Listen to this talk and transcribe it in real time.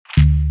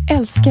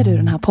Älskar du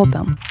den här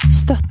podden?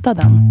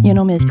 Stötta den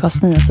genom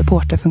IKAs nya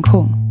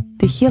supporterfunktion.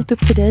 Det är helt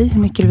upp till dig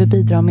hur mycket du vill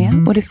bidra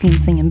med och det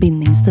finns ingen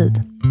bindningstid.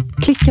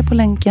 Klicka på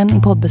länken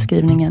i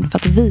poddbeskrivningen för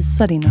att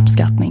visa din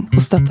uppskattning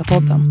och stötta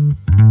podden.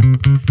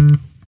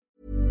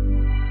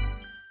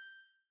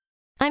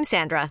 I'm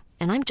Sandra,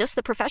 and I'm just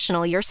the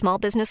professional your small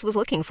business was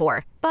looking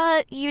for.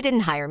 But you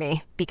didn't hire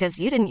me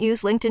because you didn't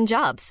use LinkedIn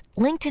Jobs.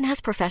 LinkedIn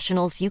has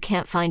professionals you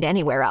can't find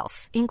anywhere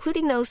else,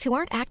 including those who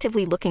aren't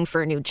actively looking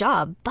for a new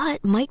job,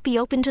 but might be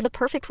open to the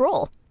perfect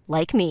role,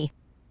 like me.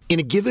 In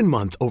a given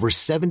month, over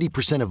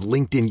 70% of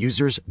LinkedIn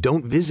users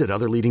don't visit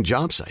other leading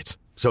job sites.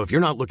 So if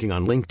you're not looking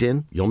on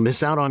LinkedIn, you'll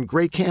miss out on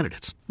great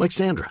candidates like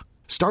Sandra.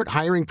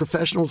 Start hiring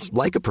professionals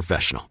like a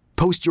professional.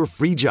 Post your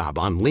free job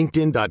on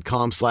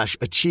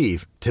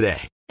linkedin.com/achieve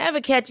today.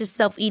 Ever catch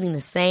yourself eating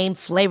the same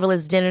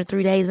flavorless dinner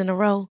 3 days in a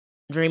row?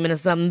 Dreaming of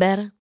something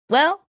better?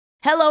 Well,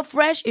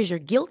 HelloFresh is your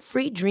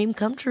guilt-free dream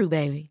come true,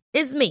 baby.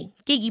 It's me,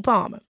 Keke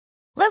Palmer.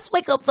 Let's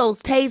wake up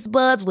those taste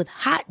buds with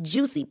hot,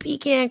 juicy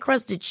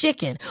pecan-crusted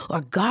chicken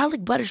or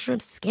garlic butter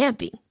shrimp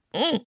scampi.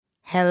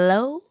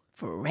 Hello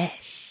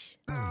Fresh.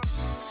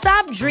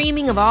 Stop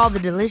dreaming of all the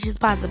delicious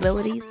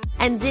possibilities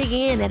and dig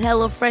in at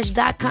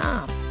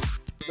HelloFresh.com.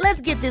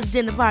 Let's get this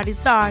dinner party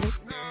started.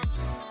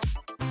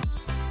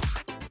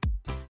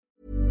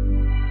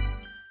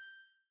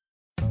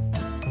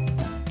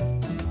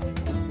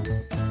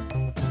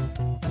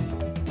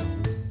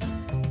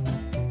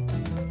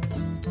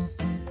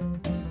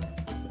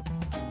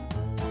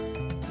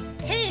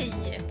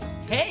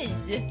 Hej!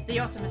 Det är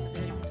jag som är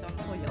Sofia Jonsson.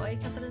 Och jag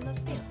är Katarina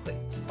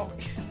Stenskytt.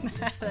 Och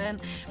det här är en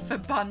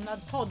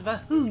förbannad podd. Vad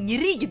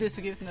hungrig du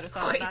såg ut när du sa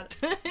det där.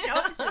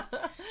 Ja, precis.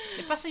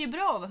 Det passar ju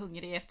bra att vara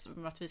hungrig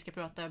eftersom att vi ska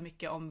prata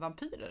mycket om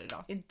vampyrer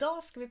idag.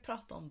 Idag ska vi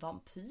prata om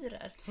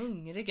vampyrer.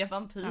 Hungriga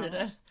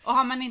vampyrer. Ja. Och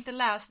har man inte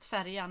läst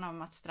Färjan av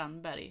Mats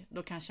Strandberg,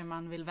 då kanske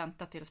man vill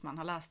vänta tills man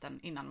har läst den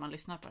innan man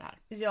lyssnar på det här.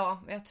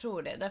 Ja, jag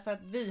tror det. Därför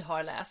att vi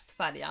har läst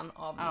Färjan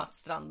av Mats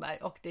Strandberg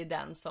och det är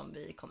den som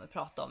vi kommer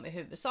prata om i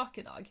huvudsak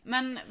idag.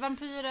 Men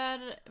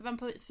vampyrer,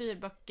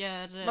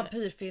 vampyrböcker...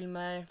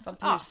 Vampyrfilmer,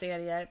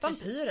 vampyrserier,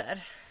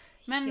 vampyrer.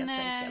 Men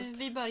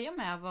vi börjar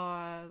med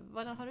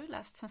vad har du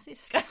läst sen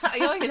sist?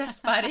 Jag har ju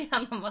läst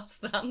Färjan av Mats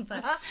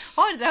Strandberg.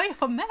 Det har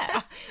jag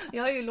med.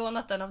 Jag har ju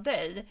lånat den av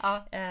dig.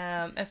 Ja.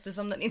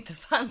 Eftersom den inte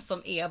fanns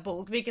som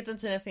e-bok. Vilket den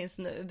tydligen finns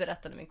nu,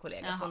 berättade min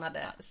kollega. Jaha, hon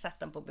hade sett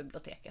den på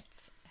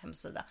bibliotekets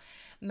hemsida.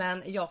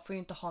 Men jag får ju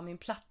inte ha min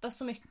platta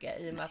så mycket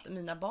i och med att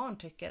mina barn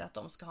tycker att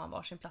de ska ha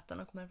varsin platta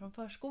när de kommer hem från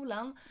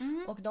förskolan.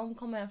 Och de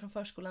kommer hem från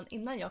förskolan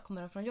innan jag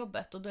kommer hem från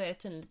jobbet. Och då är det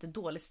tydligen lite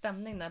dålig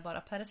stämning när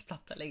bara Peres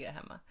platta ligger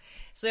hemma.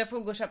 Så jag får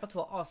gå och köpa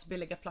 2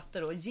 asbilliga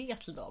plattor och ge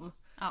till dem.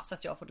 Så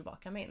att jag får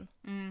tillbaka min.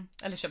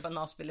 Eller köpa en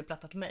asbillig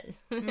platta till mig.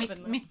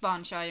 Mitt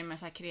barn kör ju med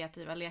så här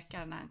kreativa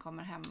lekar när han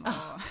kommer hem.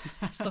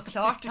 Och...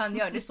 Såklart han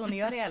gör det, så ni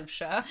gör i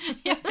Älvsjö.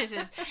 Ja,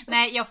 precis.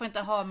 Nej, jag får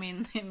inte ha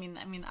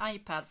min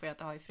iPad för att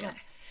jag har i fred.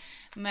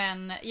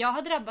 Men jag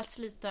har drabbats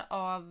lite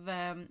av,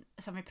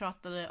 som vi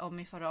pratade om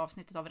i förra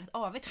avsnittet, av rätt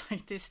avigt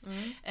faktiskt.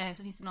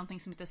 Så finns det någonting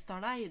som heter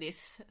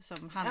Starlightis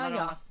som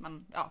handlar om att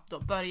man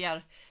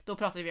då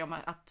pratar vi om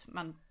att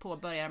man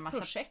påbörjar en massa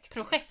projekt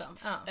liksom.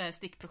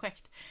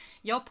 Stickprojekt.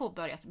 Jag har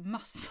påbörjat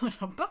massor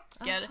av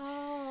böcker.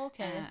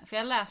 Okay. För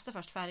jag läste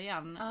först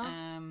Färjan.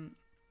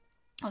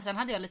 Och sen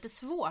hade jag lite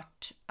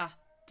svårt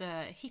att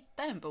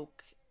hitta en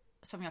bok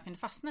som jag kunde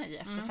fastna i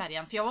efter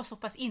Färjan. För jag var så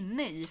pass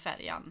inne i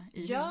Färjan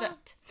i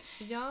huvudet.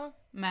 Ja.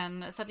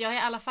 Men så att jag har i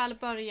alla fall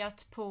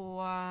börjat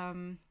på...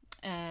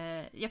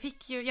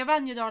 jag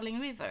vann ju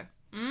Darling River.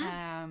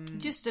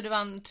 Just det, du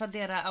vann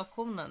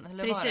Tradera-auktionen.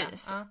 Eller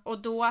precis. Var det? Och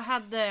då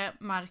hade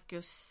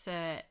Marcus...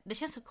 det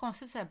känns så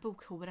konstigt att säga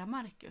bokhora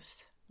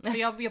Marcus.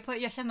 För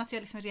jag känner att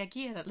jag liksom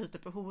reagerar lite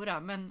på hora.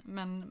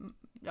 Men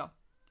ja,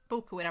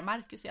 bokhora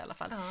Marcus i alla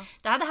fall.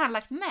 Det hade han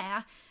lagt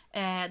med...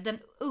 den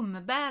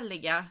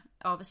umbärliga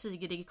av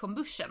Sigrid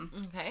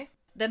Combustion. Okay.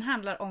 Den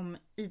handlar om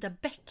Ida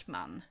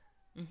Beckman.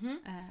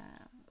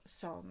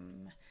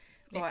 Som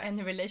var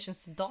any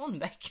relations to Dan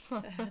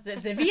Beckman.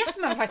 det vet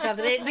man faktiskt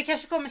aldrig. Det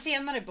kanske kommer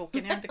senare i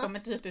boken. Jag har inte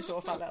kommit dit i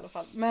så fall i alla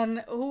fall.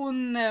 Men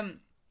hon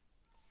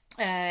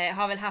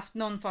har väl haft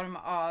någon form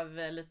av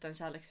liten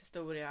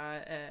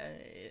kärlekshistoria.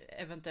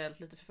 Eventuellt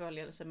lite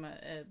förföljelse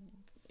med...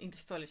 inte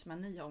förföljelse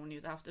med ni har hon ju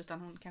inte haft,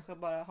 utan hon kanske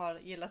bara har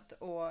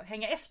gillat att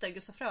hänga efter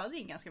Gustaf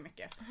Fröding ganska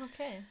mycket.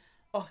 Okay.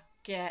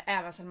 Och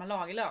även Selma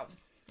Lagerlöf.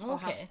 Och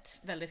haft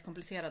väldigt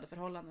komplicerade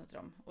förhållanden till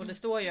dem. Och det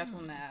står ju att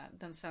hon är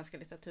den svenska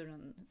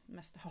litteraturens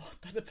mest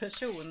hatade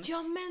person.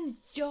 Ja, men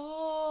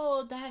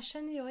det här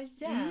känner jag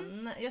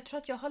igen. Jag tror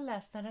att jag har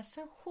läst en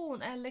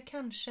recension eller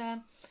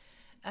kanske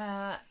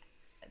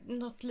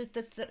något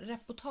litet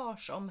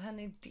reportage om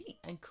henne.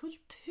 En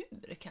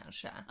kultur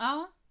kanske.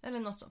 Ja. Eller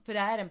något sånt. För det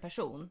är en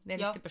person. Det är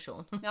en riktig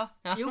person. Ja.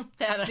 Jo,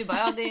 det är det. Du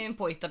bara, det är en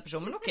påhittad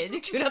person. Men okej, det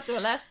är kul att du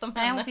har läst om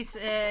henne. Nej, hon finns,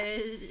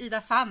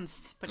 Ida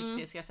fanns på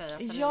riktigt ska jag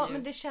säga. Ja,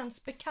 men det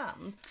känns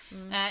bekant.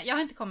 Jag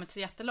har inte kommit så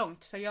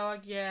jättelångt. För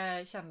jag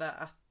kände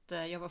att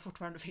jag var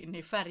fortfarande för inne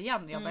i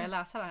färjan när jag började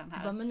läsa den här.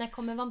 Du bara, men när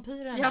kommer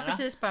vampyren? Ja,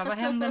 precis, bara vad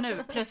händer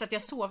nu? Plus att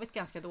jag sovit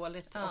ganska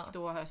dåligt och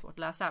då har jag svårt att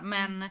läsa.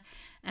 Men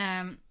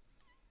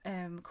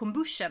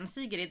Kombuschen,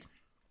 Sigrid,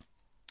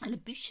 eller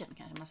Büchen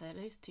kanske man säger, det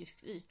är just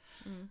tyskt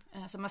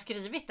som har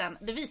skrivit den.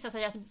 Det visar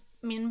sig att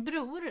min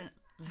bror,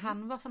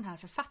 han var sån här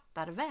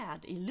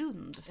författarvärd i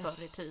Lund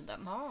förr i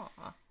tiden.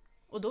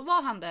 Och då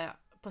var han det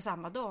på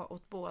samma dag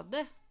åt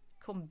både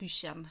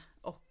Kombuchen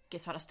och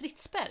Sara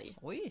Stridsberg.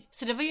 Oj.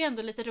 Så det var ju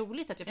ändå lite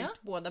roligt att jag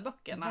fick båda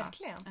böckerna.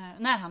 Verkligen.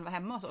 När han var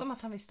hemma hos oss. Som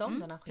att han visste om den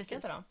när han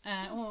skickade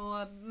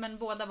dem. Men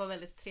båda var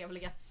väldigt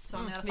trevliga.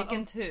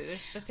 Vilken tur.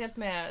 Speciellt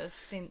med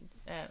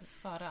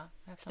Sara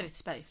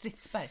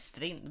Stridsberg.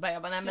 Strindberg.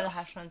 Jag bara, nej men det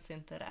här känns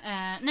inte rätt.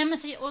 Nej men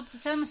och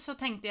sen så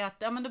tänkte jag att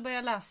då började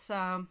jag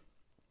läsa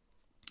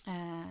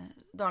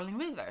Darling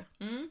River.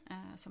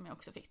 Som jag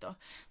också fick då.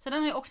 Så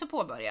den har jag också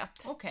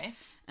påbörjat. Okej.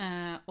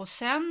 Och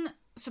sen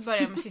så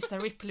började jag med sista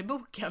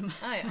Ripley-boken.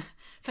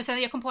 För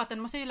sen jag kom på att den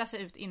måste jag ju läsa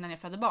ut innan jag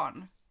födde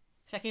barn.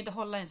 För jag kan ju inte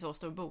hålla en så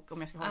stor bok om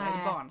jag ska hålla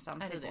ett barn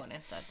samtidigt. Nej, det går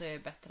inte. Det är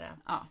bättre.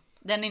 Ja.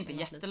 Den är inte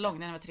jättelång,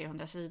 den var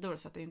 300 sidor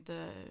så att det är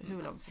inte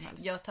hur långt som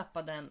helst. Jag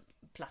tappade en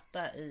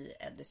platta i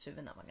Eddies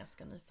huvud när han var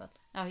ganska nyfödd.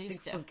 Ja,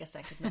 just det funkar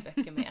säkert med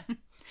böcker med.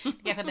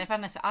 Kanske därför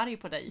han är så arg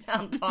på dig.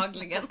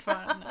 Antagligen.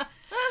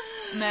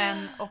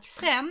 Men och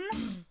sen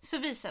så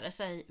visar det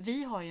sig,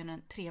 vi har ju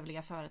den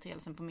trevliga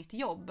företeelsen på mitt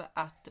jobb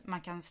att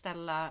man kan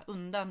ställa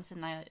undan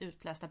sina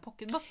utlästa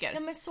pocketböcker. Ja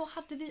men så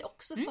hade vi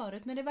också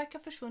förut, men det verkar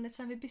ha försvunnit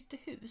sen vi bytte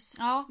hus.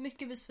 Ja.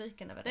 Mycket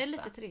besviken över det. detta. Det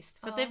är lite trist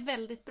för att det är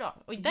väldigt bra.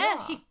 Och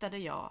där hittade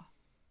jag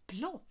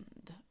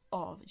Blond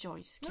av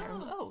Joyce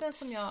Carol Oates. Den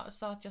som jag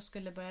sa att jag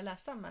skulle börja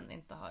läsa men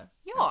inte har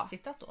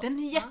tittat då. Den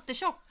är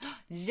jättetjock.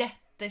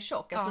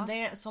 Jättetjock. Alltså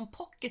det, som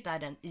pocket är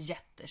den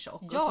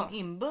jättetjock. Och som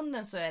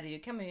inbunden så är det ju,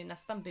 kan man ju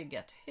nästan bygga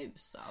ett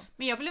hus av.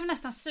 Men jag blev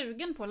nästan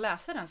sugen på att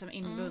läsa den som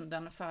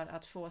inbunden för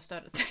att få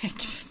större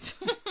text.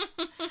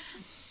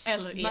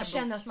 Eller e-bok. Man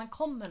känner att man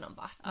kommer någon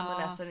vart när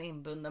man läser en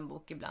inbunden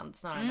bok ibland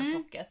snarare än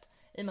en pocket.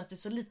 I och med att det är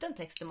så liten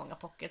text i många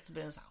pockets så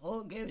blir det så här,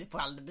 åh gud, vi får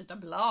aldrig byta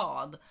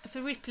blad.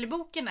 För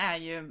Ripley-boken är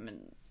ju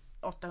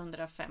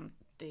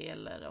 850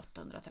 eller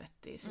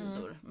 830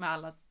 sidor med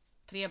alla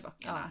 3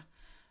 böckerna.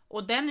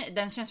 Och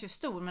den känns ju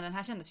stor, men den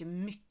här kändes ju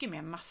mycket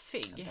mer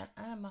maffig. Ja,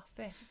 den är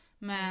maffig.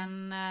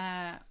 Men,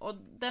 och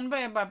den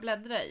börjar jag bara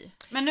bläddra i.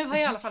 Men nu har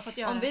jag i alla fall fått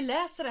göra... Om vi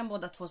läser den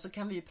båda två så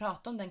kan vi ju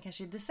prata om den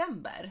kanske i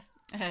december.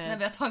 När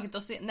vi har tagit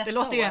oss nästa år. Det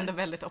låter ju ändå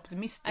väldigt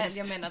optimistiskt.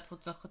 Jag menar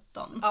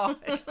 2017. Ja,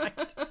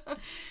 exakt.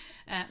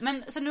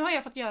 Men så nu har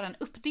jag fått göra en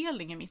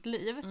uppdelning i mitt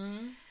liv.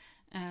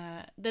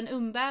 Den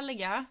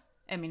umbärliga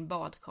är min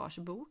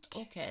badkarsbok.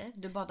 Okej,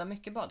 du badar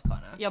mycket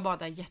badkar nu? Jag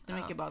badar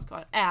jättemycket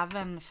badkar.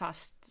 Även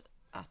fast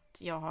att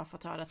jag har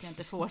fått höra att jag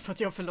inte får för att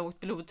jag har för lågt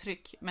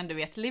blodtryck. Men du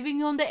vet,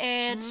 living on the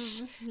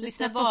edge.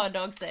 Lite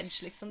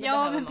vardagsedge liksom.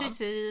 Ja, men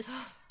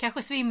precis.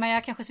 Kanske svimmar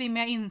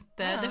jag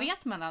inte. Det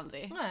vet man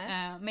aldrig.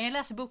 Men jag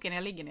läser boken när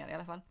jag ligger ner i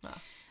alla fall.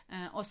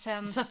 Och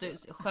sen... Så att du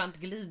skönt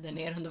glider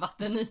ner under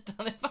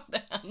vattenytan.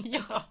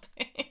 Ja.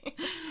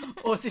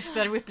 Och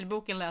sista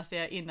Ripley-boken läser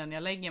jag innan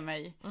jag lägger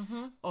mig.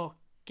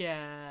 Och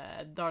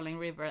Darling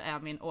River är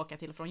min åka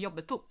till från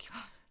jobbet-bok.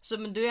 Så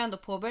men du har ändå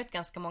påbörjat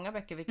ganska många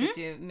böcker, vilket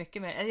är ju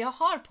mycket mer. Jag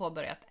har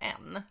påbörjat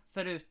en,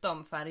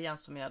 förutom Färjan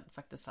som jag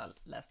faktiskt har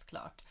läst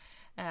klart.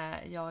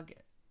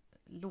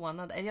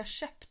 Jag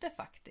köpte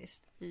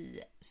faktiskt i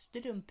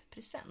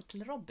strumppresent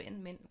till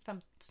Robin, min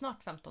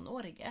snart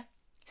 15-årige.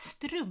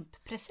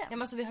 Strumppresent? Ja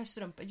men alltså vi har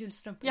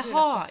julstrumpor.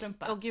 Jaha,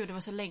 åh gud, det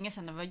var så länge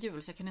sedan det var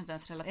jul så jag kunde inte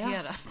ens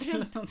relatera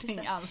till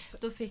någonting alls.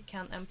 Då fick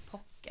han en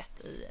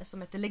pocket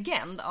som heter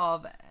Legend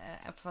av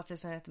en författare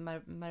som heter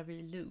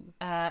Marie Lu.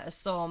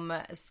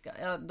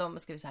 De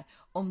skriver så här: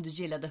 om du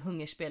gillade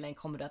Hungerspelen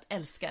kommer du att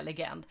älska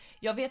Legend.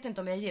 Jag vet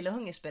inte om jag gillar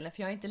Hungerspelen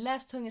för jag har inte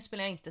läst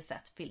Hungerspelen, jag har inte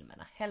sett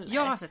filmerna heller.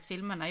 Jag har sett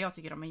filmerna, jag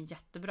tycker de är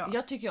jättebra.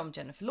 Jag tycker om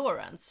Jennifer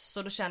Lawrence,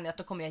 så då känner jag att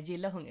då kommer jag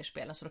gilla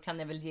Hungerspelen, så då kan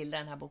jag väl gilla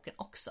den här boken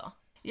också.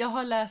 Jag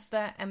har läst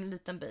en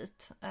liten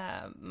bit,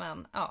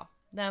 men ja,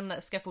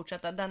 den ska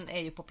fortsätta. Den är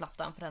ju på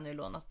plattan för den är ju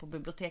lånat på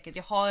biblioteket.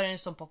 Jag har en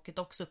som pocket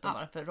också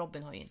uppenbarligen, för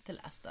Robin har ju inte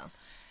läst den.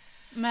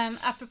 Men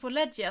apropå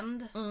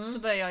Legend så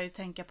börjar jag ju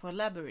tänka på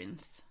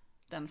Labyrinth,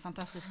 den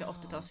fantastiska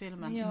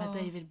 80-talsfilmen med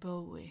David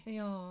Bowie.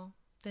 Ja,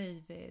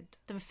 David.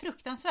 Det var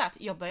fruktansvärt.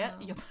 Jag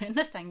började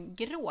nästan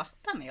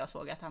gråta när jag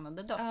såg att han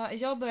hade dött. Ja,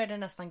 jag började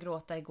nästan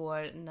gråta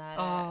igår när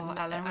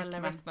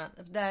Alan Rickman.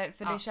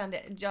 Det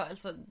kände jag,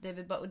 alltså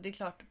David Bowie, det är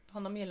klart,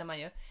 honom gillar man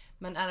ju.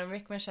 Men Alan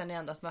Rickman känner jag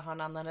ändå att man har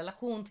en annan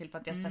relation till, för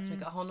att jag har sett så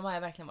mycket av honom, har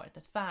jag verkligen varit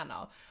ett fan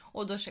av.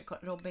 Och då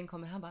Robin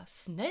kommer, han bara,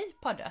 Snape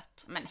har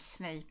dött. Men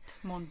Snape,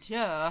 mon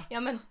dieu. Ja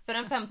men för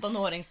en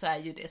 15-åring så är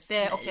ju det Snape.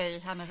 Det är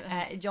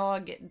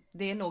okej.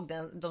 Det är nog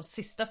de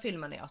sista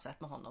filmerna jag har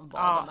sett med honom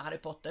var de med Harry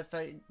Potter,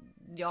 för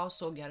jag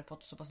såg Harry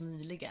Potter så pass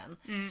nyligen.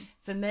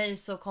 För mig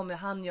så kommer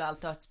han ju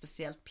alltid ha ett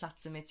speciellt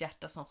plats i mitt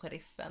hjärta som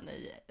sheriffen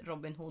i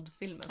Robin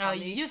Hood-filmen. Ja,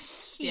 han är ju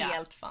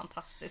helt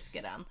fantastisk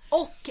i den.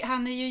 Och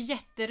han är ju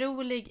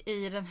jätterolig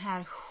i den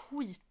här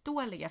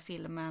skitdåliga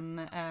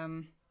filmen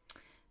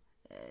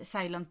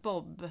Silent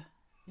Bob.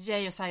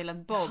 Jay och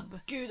Silent Bob.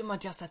 Gud, de har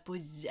inte jag sett på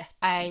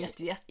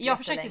Nej, jag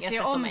försökte jättelänge. se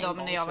Jag har sett om en dem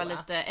gång, när jag var tror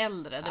lite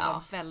äldre. Det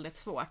var väldigt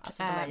svårt.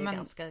 Alltså de är ju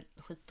ganska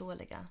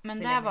skitdåliga. Men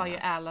där var ju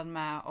Alan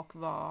med och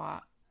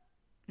var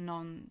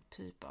någon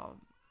typ av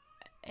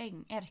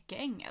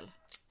ärkeängel.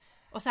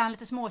 Och så är han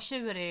lite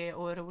småtjurig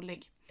och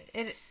rolig.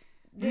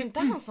 Det är inte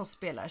han som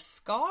spelar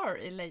Scar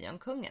i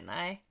Lejonkungen,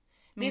 nej.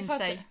 Minns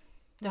sig.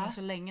 Det var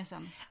så länge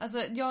sedan. Alltså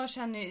jag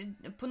känner ju,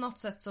 på något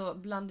sätt så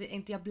blandar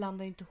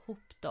inte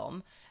ihop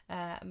dem.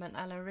 Men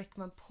Alan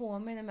Rickman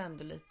påminner mig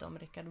ändå lite om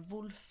Richard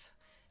Wolff.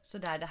 Så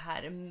där det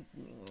här...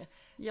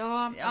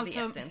 Ja, jag vet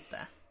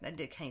inte. Nej,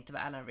 det kan inte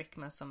vara Alan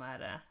Rickman som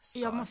är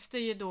Scar. Jag måste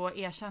ju då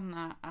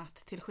erkänna att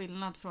till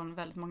skillnad från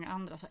väldigt många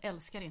andra så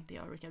älskar inte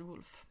jag Richard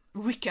Wolff.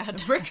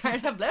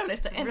 Richard blev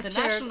lite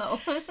international.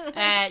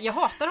 Jag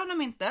hatar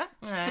honom inte,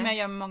 som jag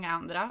gör med många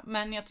andra.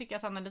 Men jag tycker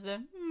att han är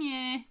lite...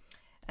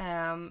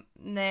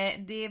 nej,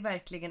 det är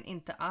verkligen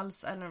inte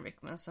alls Alan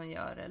Rickman som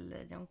gör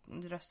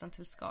rösten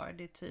till Scar.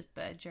 Det är typ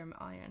Jeremy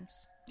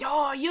Irons.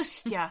 Ja,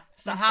 just ja!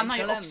 Men han har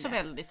ju också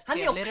väldigt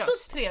trevlig röst. Han är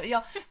också trevlig,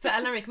 ja. För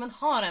Alan Rickman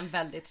har en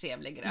väldigt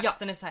trevlig röst.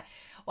 Den är så här,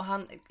 och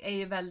han är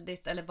ju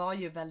väldigt, eller var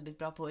ju väldigt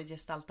bra på att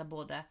gestalta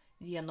både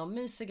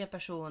genommysiga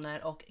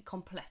personer och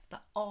kompletta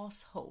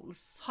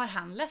assholes. Har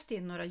han läst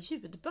in några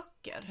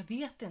ljudböcker? Jag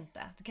vet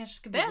inte. Det kanske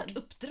ska bli ett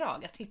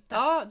uppdrag att hitta.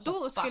 Ja,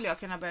 då skulle jag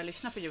kunna börja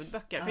lyssna på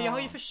ljudböcker. För jag har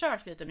ju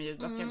försökt lite med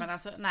ljudböcker, men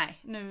alltså nej,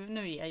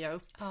 nu ger jag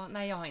upp. Ja,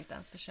 nej, jag har inte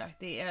ens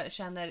försökt. Jag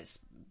känner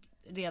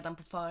redan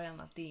på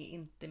förhand att det är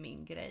inte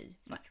min grej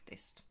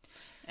faktiskt.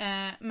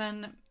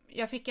 Men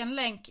jag fick en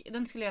länk,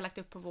 den skulle jag lagt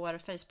upp på vår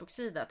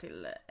Facebook-sida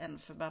till en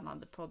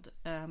förbannad podd.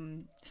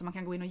 Så man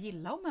kan gå in och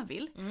gilla om man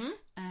vill.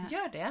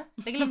 Gör det.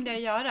 Det glömde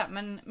jag göra,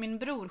 men min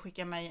bror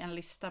skickade mig en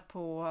lista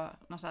på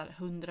någon så här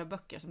 100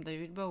 böcker som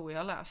David Bowie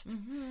har läst.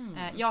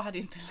 Jag hade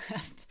ju inte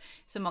läst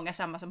så många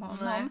samma som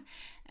honom.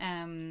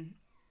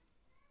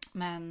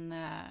 Men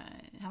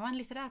han var en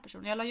litterär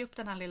person. Jag la ju upp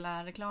den här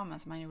lilla reklamen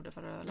som han gjorde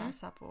för att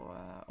läsa på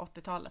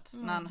 80-talet.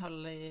 När han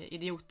höll i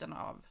Idioten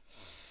av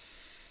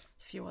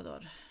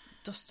Fjodor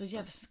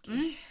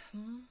Dostojevskij.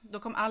 Då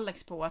kom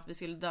Alex på att vi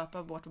skulle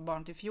döpa vårt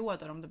barn till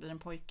Fjodor om det blir en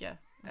pojke.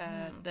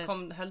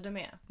 Höll du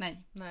med?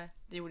 Nej,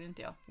 det gjorde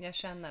inte jag. Jag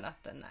känner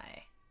att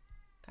nej,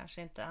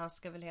 kanske inte. Han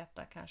ska väl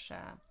heta kanske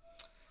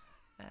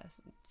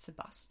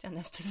Sebastian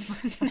efter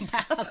Sebastian.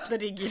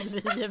 Aldrig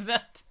i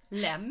livet.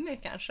 Lemmy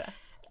kanske.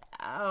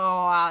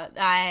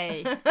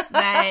 Nej, det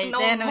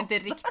är nog inte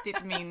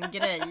riktigt min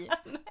grej.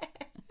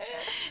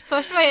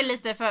 Först var jag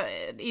lite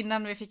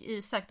innan vi fick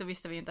Isak, då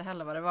visste vi inte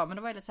heller vad det var. Men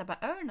då var jag lite såhär,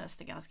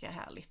 Ernest är ganska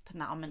härligt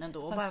namn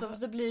ändå.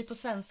 Fast det blir på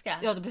svenska.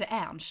 Ja, då blir det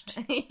Ernst.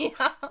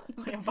 Ja.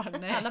 Och jag bara,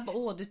 nej. Alla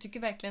bara, du tycker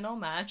verkligen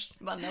om Ernst.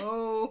 Bara,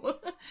 no.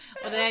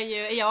 Och det är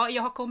ju,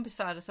 jag har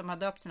kompisar som har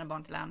döpt sina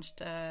barn till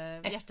Ernst.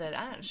 Efter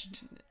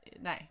Ernst?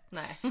 Nej.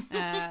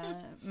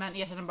 Men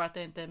jag känner bara att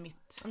det inte är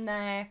mitt.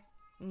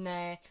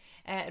 Nej.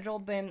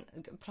 Robin,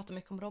 jag pratar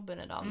mycket om Robin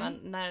idag, men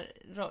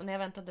när jag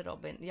väntade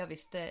Robin, jag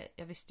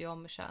visste ju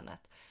om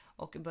könet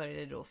och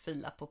började då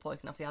fila på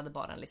pojknamn, för jag hade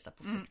bara en lista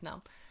på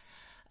flicknamn.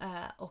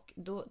 Och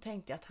då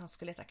tänkte jag att han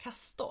skulle heta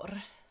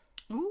Castor.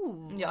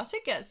 Jag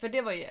tycker, för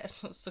det var ju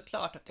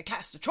såklart att det är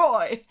Castor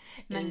Troy.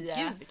 Men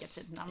gud, vilket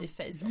fint namn. I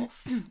Face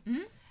Off.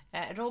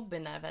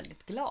 Robin är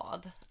väldigt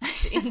glad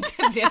att det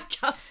inte blev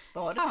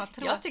Castor.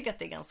 Jag tycker att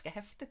det är ganska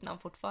häftigt namn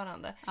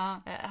fortfarande.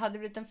 Hade det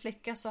blivit en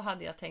flicka så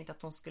hade jag tänkt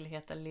att hon skulle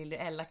heta Lily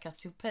Ella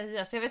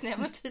Cassiopeia. Så jag vet inte, jag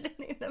var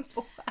tydligen inne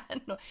på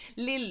stjärnor.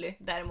 Lily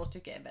däremot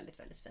tycker jag är väldigt,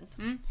 väldigt fint.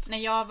 När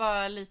jag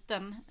var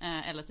liten,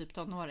 eller typ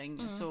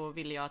tonåring, så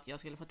ville jag att jag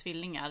skulle få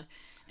tvillingar.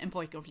 En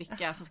pojke och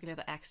flicka som skulle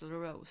heta Axel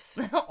och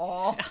Rose.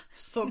 Ja,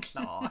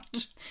 såklart.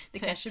 Det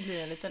kanske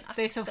blir en liten Axel.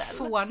 Det är så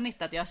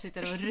fånigt att jag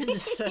sitter och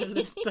ryser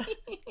lite.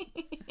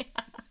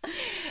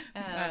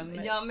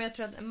 Ja, men jag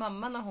tror att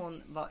mamma när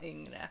hon var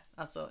yngre,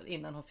 alltså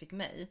innan hon fick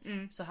mig,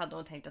 så hade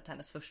hon tänkt att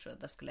hennes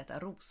förstfödda skulle heta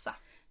Rosa.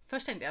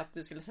 Först tänkte jag att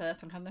du skulle säga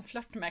att hon hade en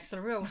flört med Axel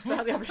Rose. Då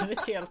hade jag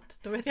blivit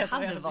helt... Då vet jag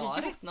hade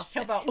varit något.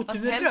 Jag bara, och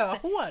du är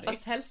rödhårig.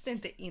 Fast helst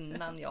inte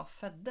innan jag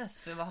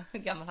föddes. För hur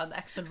gammal hade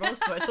Axel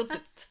Rose varit?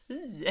 Typ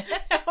 10.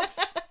 Det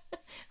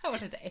har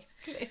varit lite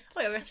äckligt.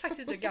 Och jag vet faktiskt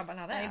inte hur gammal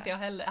han är. Nej, inte jag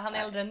heller. Han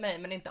är äldre än mig,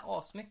 men inte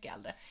asmycket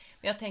äldre.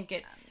 Men jag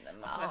tänker... Han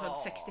måste vara född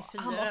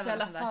 64. Han måste i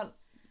alla fall...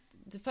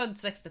 Du född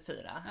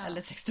 64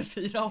 eller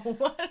 64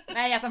 år.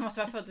 Nej, att han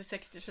måste vara född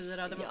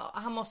 64. Det var... Ja,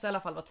 han måste i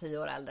alla fall vara 10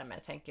 år äldre än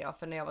mig, tänker jag.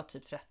 För när jag var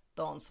typ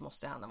 13 så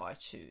måste han ha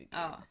varit 20.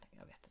 Ja.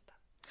 Jag vet inte.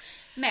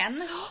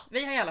 Men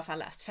vi har i alla fall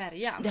läst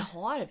Färjan. Det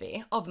har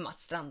vi, av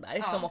Mats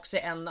Strandberg, som också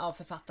är en av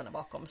författarna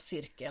bakom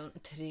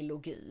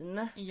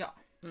Cirkeln-trilogin. Ja.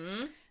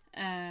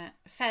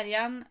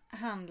 Färjan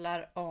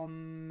handlar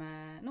om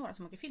några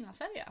som åker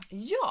Finlandsfärja.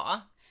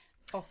 Ja.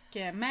 Och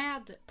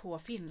med på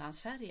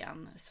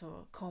Finlandsfärjan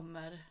så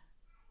kommer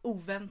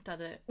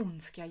oväntade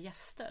ondska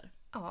gäster.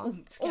 Ja,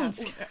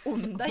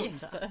 onda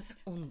gäster.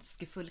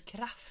 Ondskefull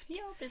kraft.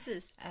 Ja,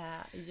 precis.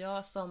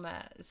 Jag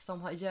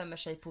som gömmer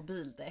sig på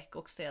bildäck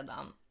och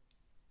sedan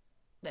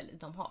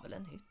De har väl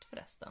en hytt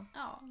förresten.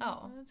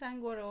 Ja.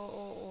 Sen går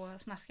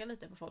och snaskar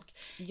lite på folk.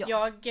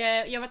 Ja.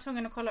 Jag var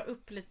tvungen att kolla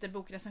upp lite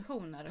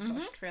bokrecensioner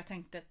först. För jag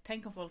tänkte,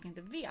 tänk om folk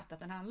inte vet att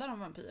den handlar om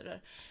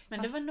vampyrer.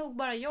 Men det var nog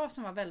bara jag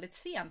som var väldigt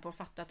sen på att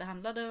fatta att det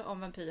handlade om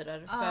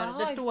vampyrer. För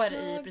det står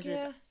i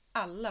princip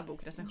alla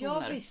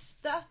bokrecensioner. Jag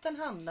visste att den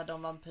handlade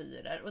om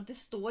vampyrer. Och det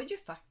står ju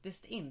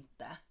faktiskt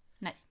inte.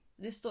 Nej.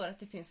 Det står att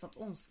det finns något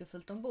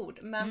ondskefullt ombord.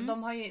 Men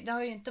det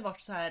har ju inte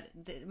varit så här.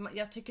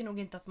 Jag tycker nog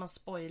inte att man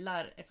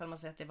spoilar ifall man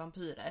säger att det är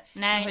vampyrer.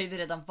 Nej. Det har ju vi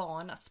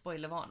redan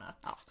spoilervarnat.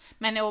 Ja.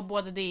 Men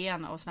både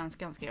DN och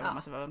Svenskan skrev om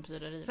att det var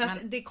vampyrer i. För att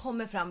det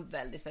kommer fram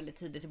väldigt, väldigt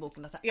tidigt i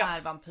boken att det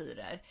är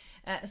vampyrer.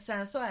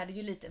 Sen så är det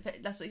ju lite,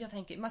 alltså jag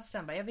tänker, Mats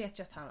Strandberg, jag vet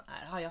ju att han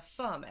har jag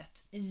för mig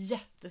ett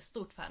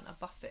jättestort fan av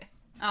Buffy.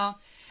 Ja.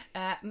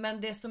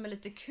 Men det som är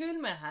lite kul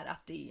med det här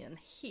att det är en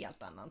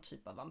helt annan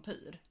typ av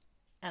vampyr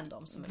än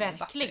de som är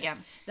verkligen.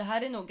 Buffy. Det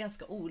här är nog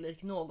ganska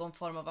olik någon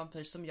form av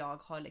vampyr som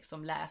jag har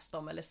liksom läst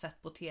om eller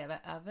sett på tv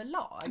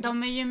överlag.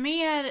 De är ju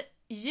mer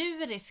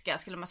djuriska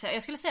skulle man säga.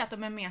 Jag skulle säga att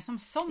de är mer som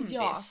zombies.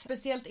 Ja,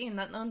 speciellt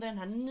under den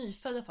här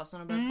nyfödda fasen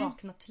när de börjar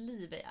vakna till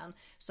liv igen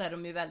så är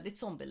de ju väldigt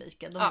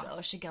zombielika. De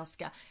rör sig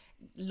ganska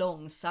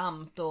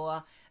långsamt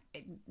och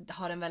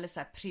har en väldigt så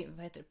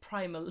här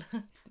primal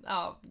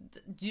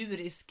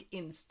djurisk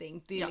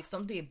instinkt. Det är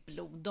liksom, det är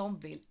blod, de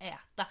vill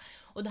äta.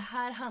 Och det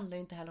här handlar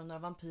ju inte heller om några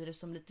vampyrer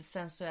som lite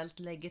sensuellt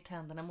lägger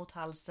tänderna mot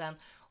halsen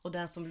och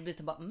den som blir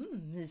biten bara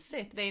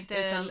mysigt. Det är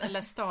inte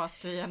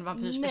Lestat i en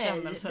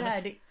vampyrsbekännelse.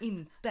 Nej, det är det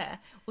inte.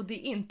 Och det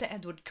är inte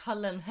Edward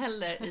Cullen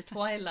heller i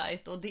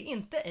Twilight och det är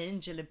inte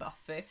Angel i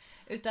Buffy,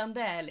 utan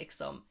det är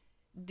liksom,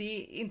 det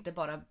är inte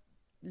bara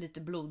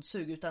lite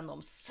blodsug utan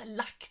de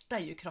slaktar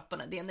ju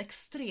kropparna. Det är en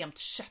extremt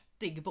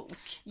köttig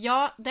bok.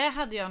 Ja, det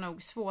hade jag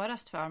nog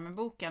svårast för med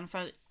boken,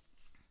 för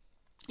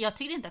jag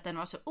tyckte inte att den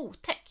var så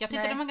otäck. Jag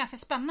tyckte den var ganska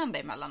spännande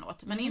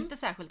emellanåt, men inte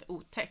särskilt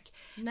otäck.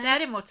 Nej.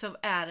 Däremot så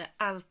är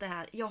allt det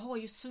här, jag har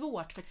ju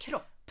svårt för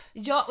kropp.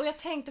 Ja, och jag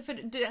tänkte, för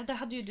det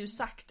hade ju du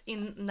sagt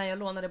när jag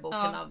lånade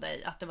boken av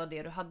dig, att det var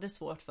det du hade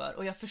svårt för.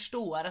 Och jag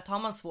förstår att har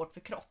man svårt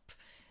för kropp,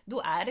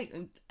 då är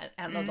det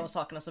en av de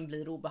sakerna som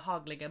blir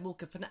obehagliga i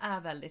boken. För den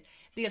är väldigt,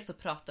 dels så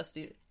pratas det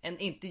ju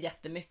inte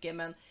jättemycket,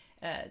 men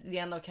det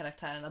är en av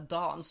karaktärerna,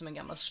 Dan, som en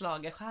gammal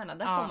schlagerstjärna.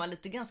 Där får man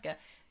lite ganska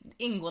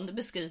ingående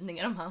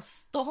beskrivningar om hans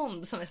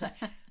stånd som är så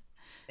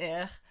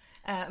här,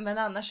 men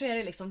annars så är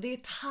det liksom, det är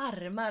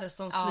tarmar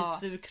som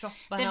slits ur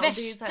kropparna. Det värsta, och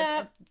det är så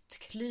här,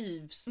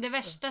 klyvs. Det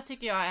värsta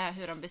tycker jag är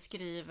hur de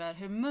beskriver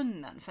hur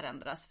munnen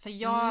förändras. För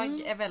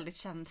jag är väldigt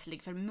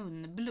känslig för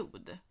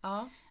munblod.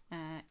 Ja.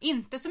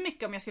 Inte så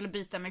mycket om jag skulle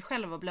bita mig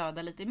själv och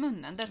blöda lite i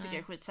munnen. Det tycker jag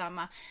är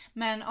skitsamma.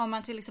 Men om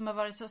man till exempel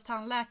har varit hos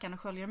tandläkaren och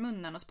sköljer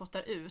munnen och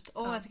spottar ut.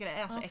 Jag tycker det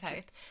är så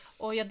äckligt.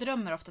 Och jag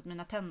drömmer ofta att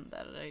mina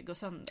tänder går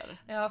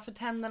sönder. Ja, för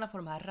tänderna på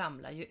de här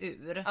ramlar ju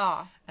ur.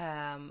 Ja.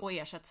 Och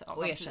ersätts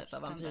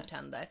av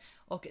vampyrtänder.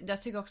 Och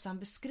jag tycker också han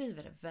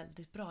beskriver det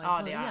väldigt bra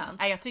i början.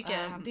 Ja, jag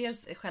tycker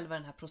dels själva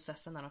den här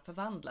processen när de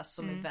förvandlas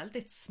som är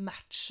väldigt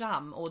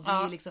smärtsam. Och det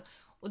är liksom,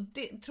 och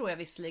det tror jag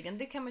visserligen,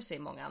 det kan man ju se i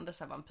många andra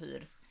så här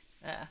vampyr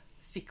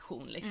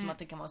fiktion liksom, att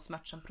det kan vara en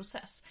smärtsam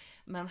process.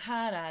 Men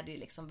här är det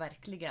liksom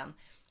verkligen,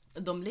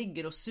 de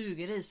ligger och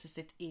suger i sig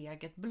sitt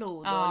eget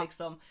blod och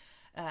liksom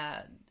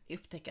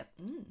upptäcker att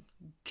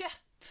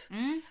gött.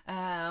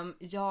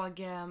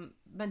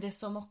 Men det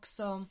som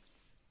också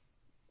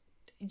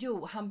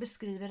han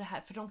beskriver det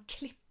här, för de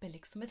klipper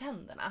liksom med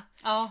tänderna.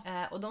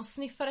 Och de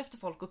sniffar efter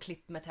folk och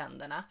klipper med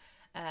tänderna.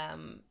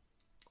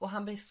 Och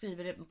han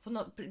beskriver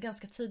det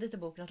ganska tidigt i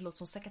boken att det låter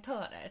som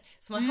sekatörer.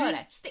 Så man hör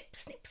det, snipp,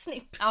 snipp,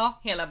 snipp.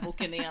 Hela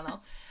boken igenom.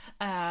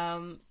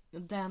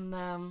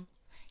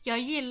 Jag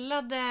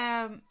gillade...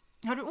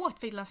 Har du åkt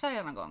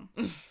Finlandsfärja någon gång?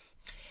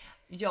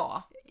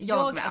 Ja.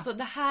 Alltså,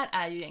 det här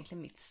är ju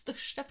egentligen mitt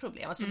största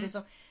problem. Alltså, det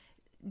som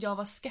jag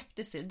var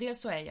skeptisk till.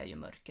 Dels så är jag ju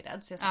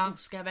mörkrädd. Så jag sa,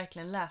 ska jag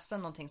verkligen läsa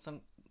någonting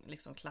som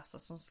liksom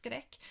klassas som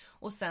skräck?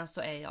 Och sen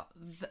så är jag,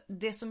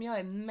 det som jag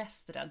är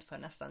mest rädd för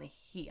nästan i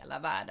hela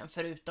världen,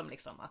 förutom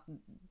liksom att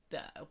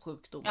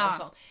sjukdomar och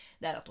sånt,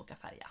 det är att åka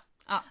färja.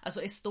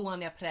 Alltså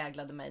Estonia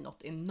präglade mig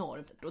något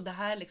enormt, och det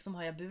här liksom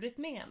har jag burit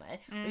med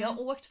mig. Och jag har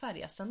åkt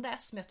färja sedan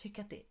dess, men jag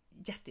tycker att det är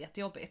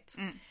jättejobbigt.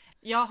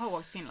 Jag har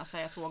åkt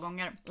Finlandsfärja 2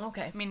 gånger.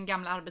 Okay. Min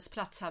gamla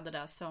arbetsplats hade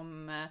det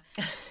som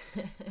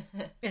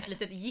ett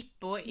litet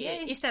jippo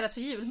istället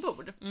för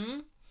julbord.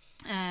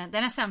 Den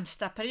är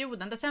sämsta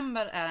perioden.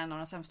 December är en av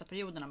de sämsta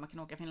perioderna man kan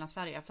åka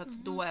Finlandsfärja, för att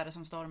då är det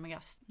som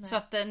stormigast. Så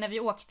att när vi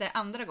åkte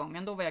andra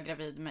gången, då var jag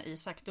gravid med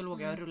Isak. Då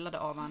låg jag och rullade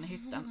av han i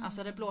hytten.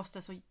 Alltså det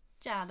blåste så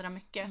jädra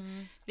mycket.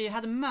 Vi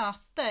hade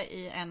möte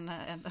i en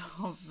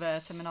av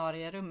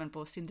seminarierummen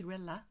på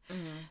Cinderella.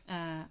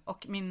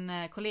 Och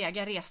min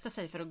kollega reste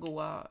sig för att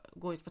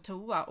gå ut på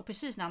toa. Och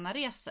precis när han har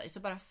rest sig så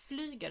bara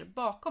flyger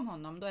bakom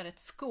honom, då är det ett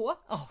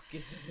skåp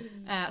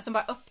som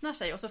bara öppnar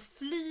sig, och så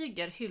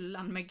flyger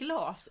hyllan med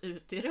glas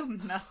ut i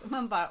rummet. Och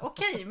man bara,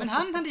 okej, men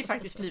han hade ju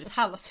faktiskt blivit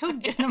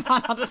halshuggen om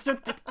han hade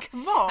suttit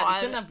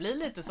kvar. Det kunde bli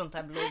lite sånt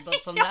här blodbad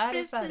som där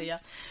i färja.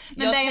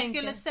 Men jag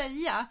skulle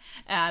säga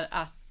är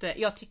att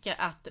jag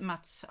tycker att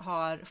Mats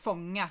har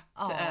fångat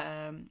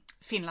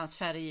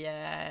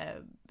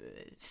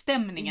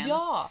Finlandsfärg-stämningen.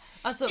 Ja,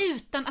 alltså,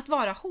 utan att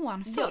vara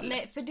hånfull. Ja,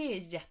 nej, för det är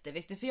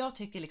jätteviktigt. För jag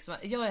tycker liksom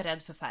att jag är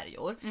rädd för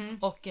färjor.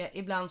 Och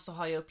ibland så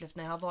har jag upplevt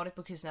när jag har varit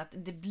på kryssning att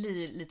det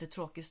blir lite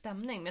tråkig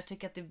stämning. Men jag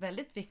tycker att det är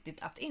väldigt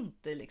viktigt att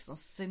inte liksom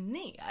se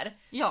ner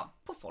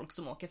på folk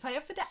som åker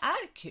färja. För det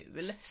är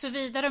kul. Så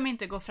vidare de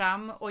inte går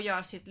fram och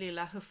gör sitt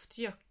lilla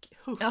höftjuck.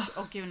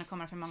 Och gud, nu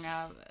kommer det för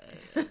många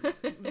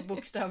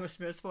bokstäver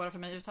som är svåra för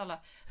mig att uttala.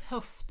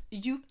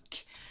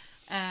 Höftjuck.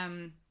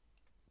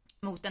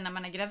 Mot den när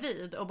man är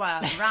gravid och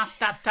bara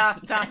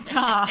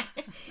ratatatata.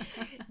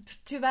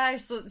 Tyvärr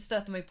så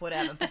stöter man ju på det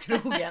även på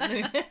krogen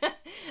nu.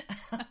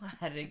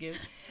 Herregud.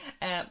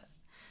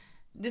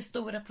 Det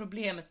stora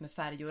problemet med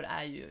färjor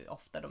är ju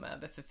ofta de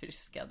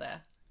överförfriskade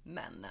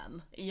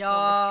männen.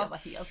 Ja. Om vi ska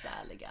vara helt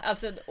ärliga.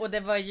 Alltså, och det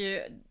var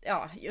ju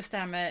just det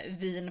här med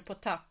vin på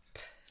tapp.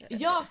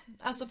 Ja,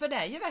 alltså för det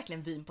är ju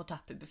verkligen vin på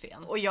tapp i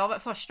buffén. Och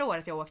första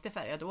året jag åkte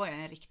färja, då var jag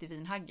en riktig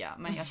vinhagga.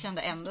 Men jag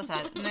kände ändå så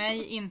här: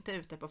 nej, inte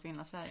ute på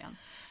Finlandsfärjan.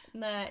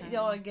 Nej,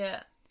 jag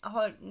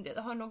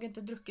har nog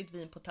inte druckit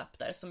vin på tapp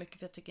där så mycket.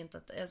 För jag tycker inte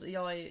att, alltså,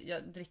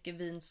 jag dricker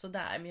vin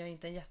sådär, men jag är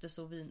inte en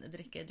jättestor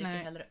vindrickare. Jag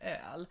dricker hellre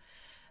öl.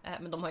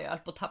 Men de har ju öl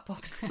på tapp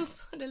också,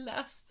 så det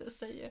löste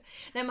sig ju.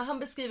 Nej, men han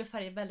beskriver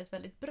färger väldigt,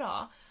 väldigt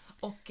bra.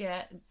 Och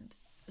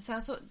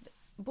sen så,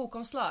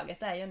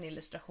 bokomslaget är ju en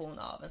illustration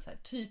av en så här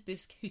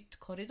typisk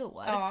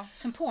hyttkorridor. Ja,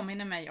 som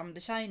påminner mig om The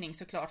Shining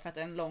såklart, för att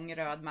det är en lång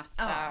röd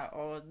matta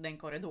och den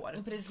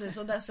korridor. Precis,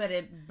 och där så är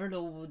det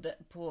blod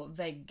på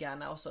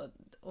väggarna och så.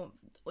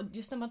 Och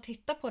just när man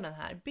tittar på den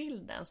här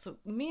bilden så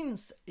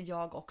minns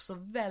jag också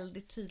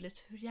väldigt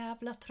tydligt hur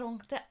jävla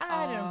trångt det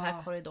är i de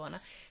här korridorerna.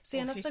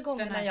 Senaste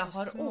gången när jag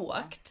har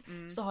åkt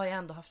så har jag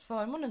ändå haft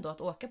förmånen då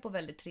att åka på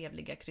väldigt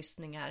trevliga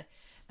kryssningar.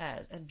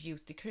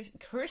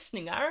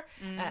 Beauty-kryssningar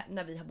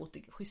när vi har bott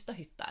i schyssta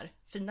hyttar,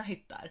 fina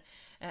hyttar.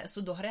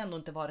 Så då har det ändå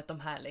inte varit de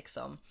här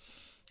liksom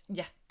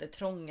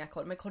jättetrånga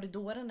men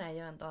korridorerna är ju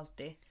ändå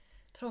alltid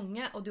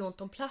trånga och det är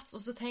ont om plats.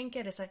 Och så tänker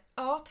jag det så här,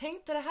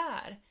 tänk dig det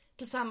här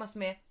tillsammans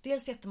med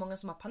dels jättemånga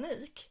som har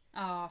panik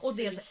och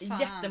dels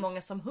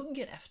jättemånga som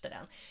hugger efter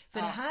den. För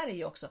det här är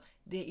ju också,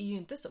 det är ju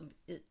inte så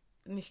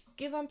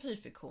mycket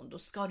vampyrfiktion, då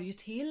ska du ju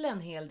till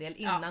en hel del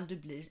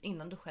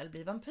innan du själv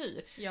blir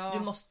vampyr. Du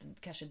måste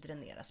kanske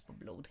dräneras på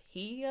blod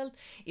helt.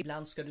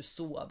 Ibland ska du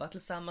sova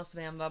tillsammans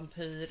med en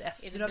vampyr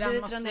efter.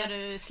 Ibland måste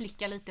du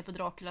slicka lite på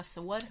Draculas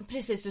sår.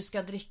 Precis, du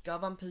ska dricka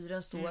av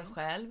vampyrens sår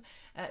själv.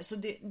 Så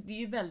det är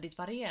ju väldigt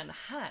varierande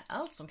här.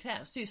 Allt som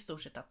krävs det är ju i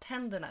stort sett att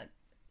tänderna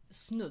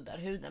snuddar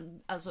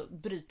huden, alltså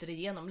bryter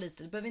igenom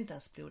lite. Du behöver inte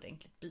ens bli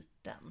ordentligt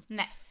biten.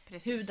 Nej,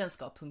 precis. Huden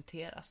ska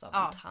punkteras av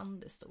en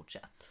tand i stort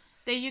sett.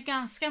 Det är ju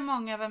ganska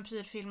många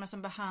vampyrfilmer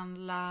som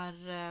behandlar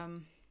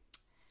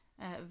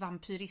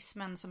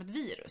vampyrismen som ett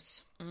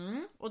virus.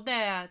 Och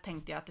det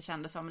tänkte jag att det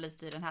kändes som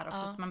lite i den här också,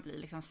 att man blir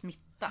liksom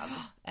smittad.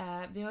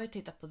 Vi har ju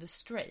tittat på The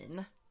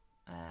Strain.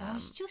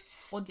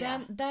 Just och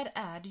där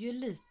är det ju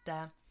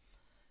lite,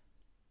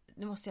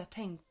 nu måste jag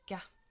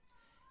tänka.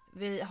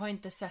 Vi har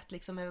inte sett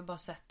liksom, jag har bara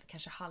sett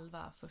kanske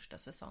halva första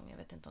säsongen. Jag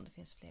vet inte om det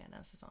finns fler än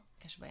en säsong.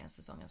 Kanske bara en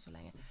säsong än så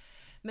länge.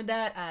 Men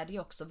där är det ju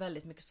också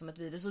väldigt mycket som ett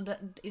virus. Och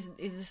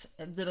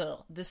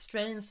The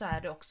Strain så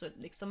är det också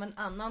liksom en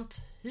annan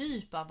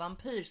typ av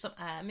vampyr som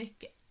är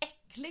mycket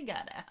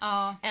äckligare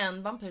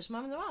än vampyr som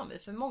man är van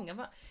vid. För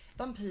många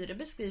vampyrer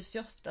beskrivs ju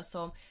ofta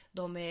som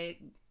de är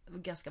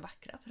ganska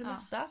vackra för det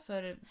mesta.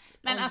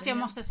 Men alltså jag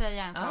måste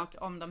säga en sak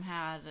om de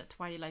här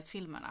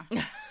Twilight-filmerna.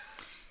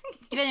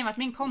 Grejen var att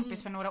min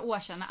kompis för några år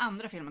sedan när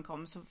andra filmen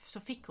kom så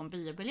fick hon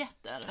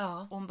biobiljetter.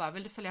 Och hon bara,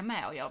 vill du följa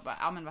med? Och jag bara,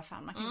 ja men vad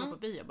fan, man kan gå på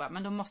bio. Bara,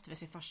 men då måste vi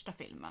se första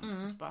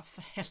filmen. Och så bara,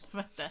 för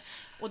helvete.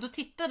 Och då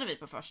tittade vi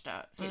på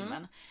första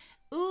filmen.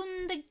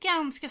 Under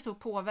ganska stor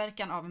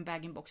påverkan av en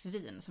bag-in-box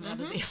vin som vi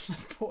hade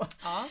delat på.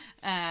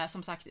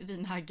 Som sagt,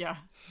 vinhagga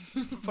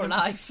for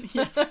life.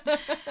 Yes.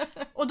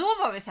 Och då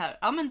var vi så här,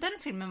 ja men den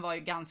filmen var ju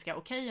ganska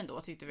okej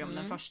ändå, tyckte vi om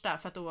den första.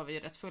 För att då var vi ju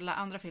rätt fulla.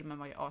 Andra filmen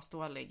var ju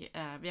asdålig.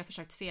 Vi har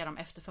försökt se dem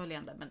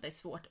efterföljande, men det är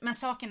svårt. Men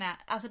saken är,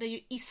 alltså det är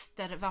ju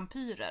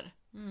istervampyrer.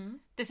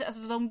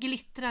 Alltså de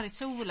glittrar i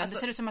solen. Alltså, det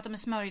ser ut som att de är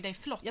smörjda i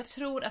flott. Jag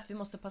tror att vi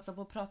måste passa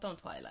på att prata om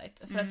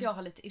Twilight. För att jag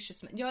har lite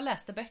issues med. Jag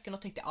läste böckerna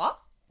och tyckte,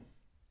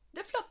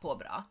 det flöt på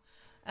bra.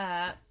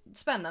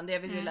 Spännande, jag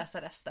vill ju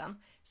läsa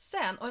resten.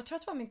 Sen, och jag tror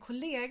att det var min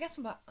kollega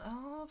som bara,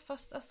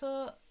 fast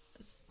alltså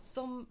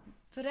som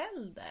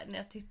förälder när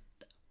jag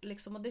tittar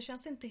liksom, och det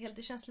känns inte helt,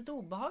 det känns lite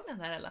obehagligt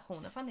den här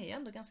relationen, för han är ju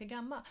ändå ganska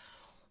gammal.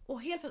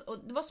 Och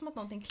det var som att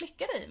någonting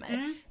klickade i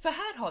mig. För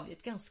här har vi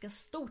ett ganska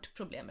stort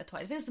problem med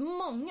Twilight. Det finns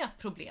många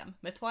problem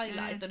med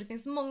Twilight och det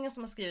finns många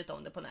som har skrivit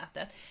om det på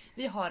nätet.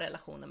 Vi har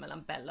relationen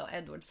mellan Bella och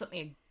Edward som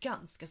är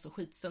ganska så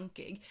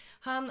skitsunkig.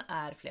 Han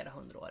är flera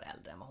 100 år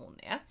äldre än vad hon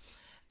är.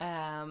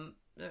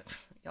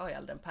 Jag är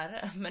äldre än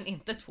Perre, men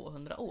inte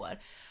 200 år.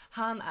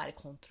 Han är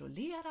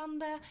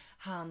kontrollerande.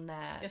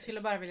 Jag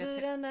skulle bara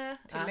vilja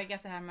tillägga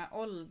att det här med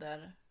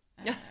ålder.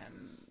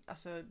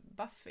 Alltså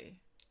Buffy.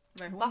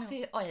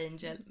 Buffy och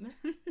Angel.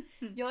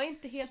 Jag är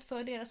inte helt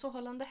för deras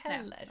förhållande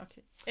heller. Nej,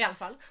 okay. I alla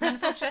fall. Men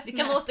fortsätt. Vi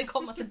kan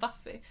återkomma till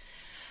Buffy.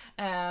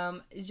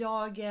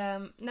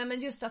 Nej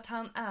men just att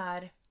han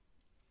är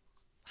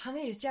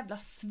ju ett jävla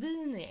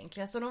svin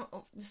egentligen. Så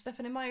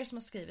Stephanie Meyer som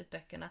har skrivit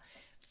böckerna.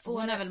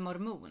 Hon är väl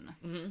mormon?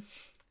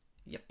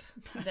 Japp,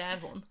 det är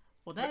hon.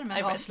 Och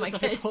därmed avslutar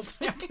vi podden.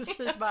 Ja,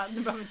 precis, bara,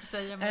 du behöver inte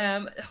säga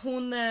mer.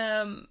 Hon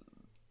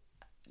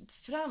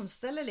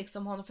framställer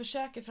liksom honom,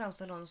 försöker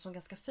framställa honom som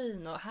ganska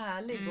fin och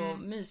härlig och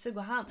mysig,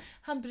 och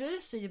han bryr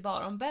sig ju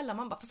bara om Bella.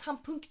 Man bara, fast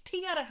han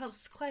punkterar, han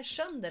skär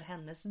sönder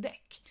hennes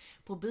däck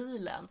på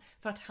bilen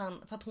för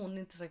att hon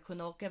inte ska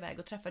kunna åka iväg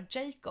och träffa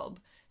Jacob,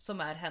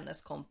 som är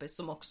hennes kompis,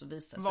 som också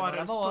visar sig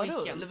vara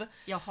varulv.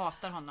 Jag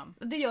hatar honom.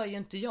 Det gör ju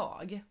inte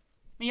jag.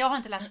 Men jag har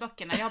inte läst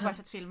böckerna, jag har bara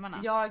sett filmerna.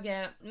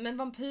 Men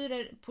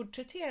vampyrer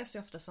porträtteras ju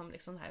ofta som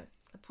liksom här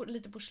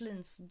lite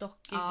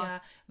porslinsdockiga,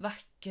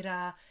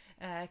 vackra,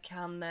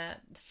 kan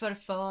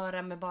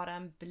förföra med bara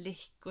en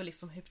blick och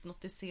liksom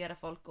hypnotisera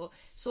folk, och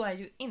så är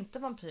ju inte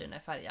vampyrerna i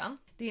Färjan.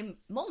 Det är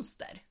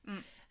monster.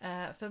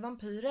 För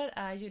vampyrer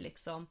är ju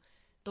liksom,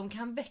 de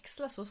kan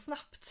växla så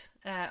snabbt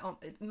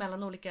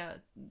mellan olika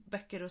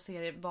böcker och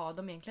serier vad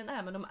de egentligen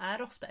är, men de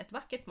är ofta ett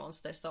vackert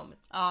monster som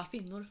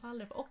kvinnor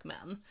faller för, och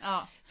män.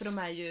 För de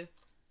är ju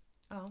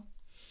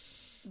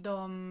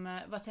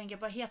vad tänker jag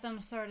på, heter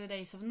de 30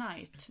 Days of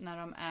Night, när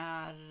de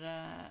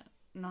är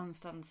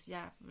någonstans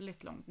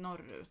jävligt långt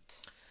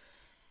norrut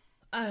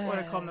och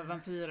det kommer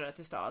vampyrer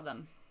till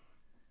staden.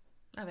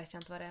 Jag vet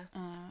inte vad det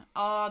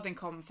är. Den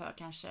kom för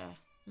kanske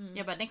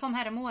den kom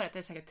här om året, det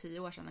är säkert 10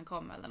 år sedan den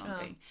kom eller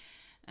någonting.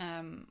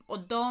 Och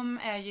de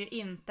är ju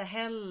inte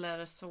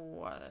heller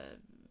så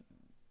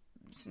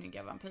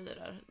snygga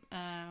vampyrer.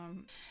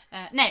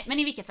 Nej, men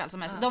i vilket fall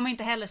som helst. De är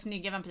inte heller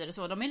snygga vampyrer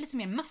så. De är lite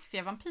mer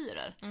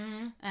maffiavampyrer.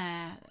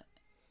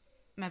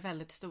 Med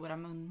väldigt stora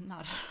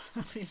munnar,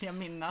 vill jag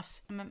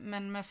minnas.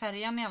 Men med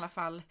Färjan i alla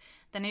fall,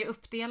 den är ju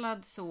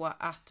uppdelad så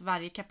att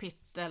varje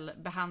kapitel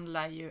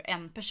behandlar ju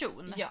en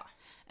person.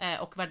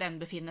 Och var den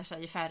befinner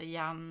sig i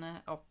färjan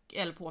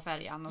eller på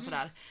färjan och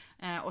sådär.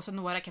 Och så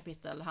några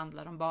kapitel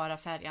handlar om bara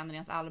färjan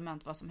rent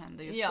allmänt, vad som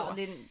händer just då.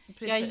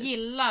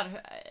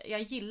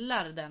 Jag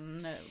gillar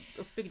den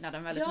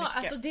uppbyggnaden väldigt mycket.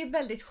 Alltså det är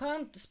väldigt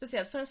skönt,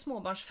 speciellt för en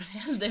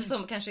småbarnsförälder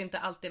som kanske inte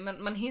alltid,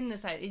 men man hinner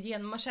så här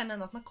igen, man känner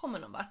ändå att man kommer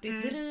någon vart.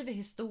 Det driver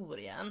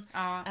historien.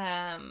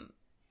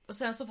 Och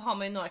sen så har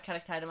man ju några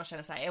karaktärer där man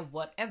känner så här,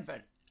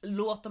 whatever,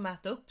 låt dem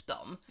äta upp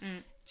dem.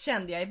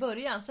 Kände jag i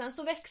början. Sen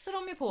så växer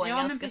de ju på en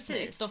ganska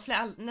snyggt. Och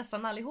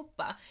nästan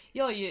allihopa.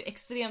 Jag är ju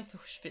extremt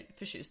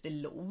förtjust i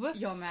Lo.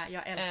 Jag med,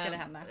 jag älskade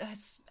henne.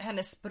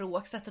 Hennes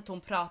språk, sättet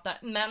hon pratar.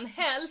 Men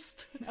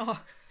helst.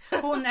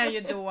 Hon är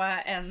ju då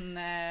en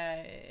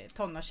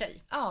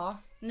tonårstjej.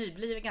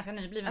 Ganska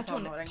nybliven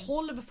tonåring.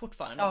 Hon är 12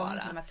 fortfarande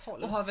bara.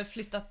 12. Och har väl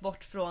flyttat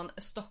bort från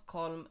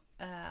Stockholm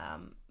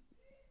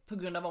på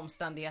grund av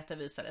omständigheter,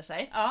 visar det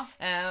sig.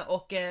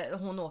 Och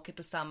hon åker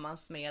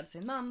tillsammans med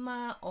sin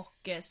mamma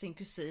och sin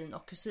kusin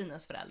och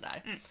kusinens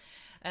föräldrar.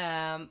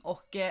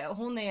 Och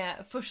hon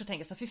är först att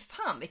tänka så, fy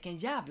fan vilken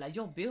jävla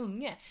jobbig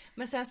unge.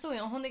 Men sen så är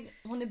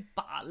hon är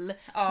ball.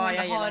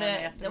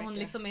 Hon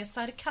liksom är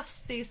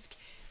sarkastisk.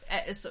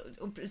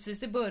 Och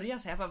precis i början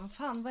så jag bara,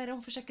 vad är det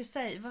hon försöker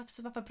säga?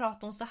 Varför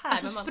pratar hon så här?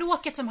 Alltså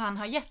språket som han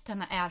har gett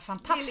henne är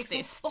fantastiskt. Det är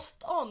liksom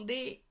spot on.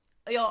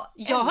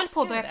 Jag höll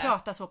på att börja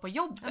prata så på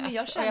jobbet. Men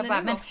jag känner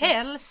bara, men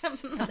helst.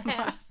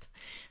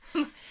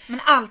 Men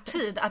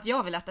alltid att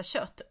jag vill äta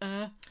kött.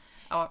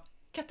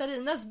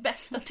 Katarinas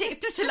bästa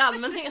tips till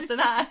allmänheten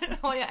här.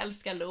 Jag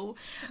älskar Lo.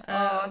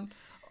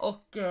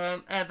 Och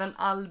även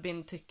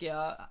Albin tycker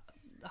jag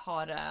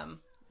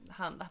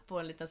han får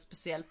en liten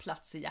speciell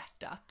plats i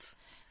hjärtat.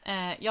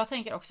 Jag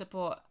tänker också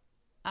på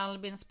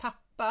Albins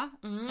pappa.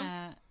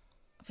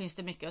 Finns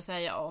det mycket att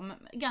säga om.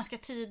 Ganska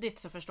tidigt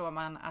så förstår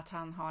man att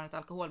han har ett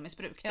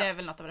alkoholmissbruk. Det är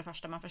väl något av det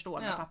första man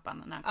förstår med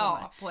pappan när han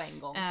kommer. Ja, på en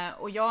gång.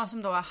 Och jag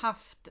som då har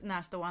haft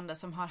närstående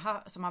som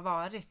har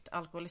varit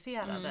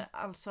alkoholiserade.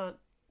 Alltså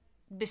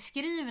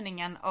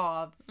beskrivningen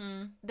av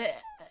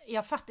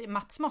jag fattar,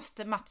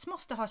 Mats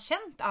måste ha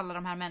känt alla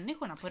de här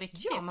människorna på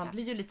riktigt. Ja, man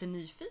blir ju lite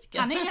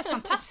nyfiken. Han är helt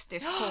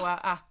fantastisk på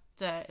att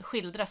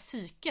skildra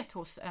psyket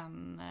hos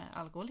en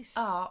alkoholist.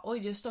 Ja, och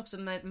just också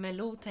med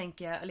Lo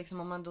tänker jag,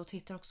 liksom om man då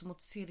tittar också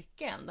mot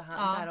cirkeln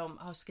där de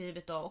har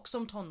skrivit då, också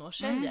om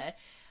tonårstjejer.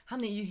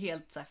 Han är ju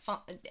helt så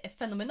här,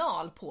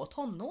 fenomenal på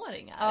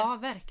tonåringar. Ja,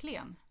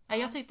 verkligen.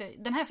 Jag tyckte,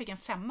 den här fick en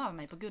 5 av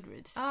mig på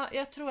Goodreads. Ja,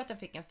 jag tror att den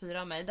fick en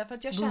 4 av mig. Därför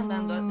att jag kände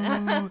ändå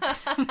att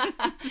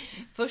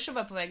först så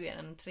var jag på väg ner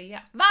en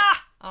 3. Va?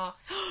 Ja,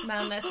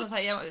 men som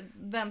sagt, jag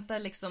väntar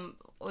liksom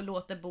och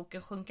låter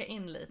boken sjunka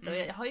in lite. Och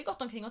jag har ju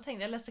gått omkring och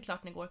tänkt, jag läste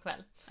klart den igår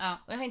kväll.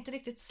 Och jag har inte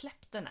riktigt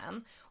släppt den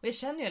än. Och jag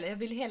känner ju, jag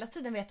vill hela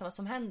tiden veta vad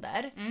som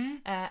händer.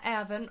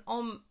 Även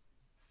om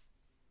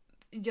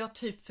jag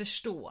typ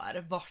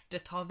förstår vart det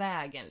tar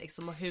vägen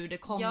liksom, och hur det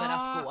kommer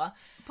att gå.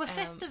 På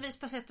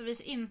sätt och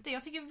vis inte.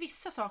 Jag tycker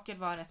vissa saker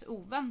var rätt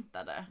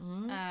oväntade.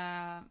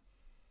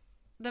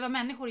 det var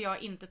människor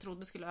jag inte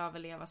trodde skulle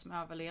överleva som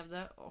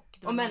överlevde.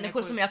 Och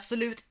människor som jag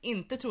absolut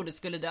inte trodde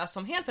skulle dö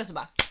som helt plötsligt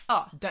bara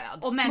död.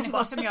 Och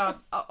människor som jag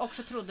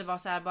också trodde var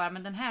så här bara,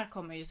 men den här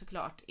kommer ju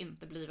såklart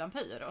inte bli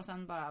vampyr. Och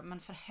sen bara, men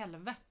för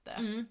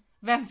helvete.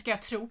 Vem ska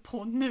jag tro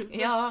på nu?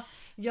 Ja,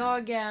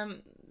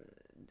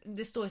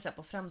 det står ju så här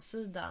på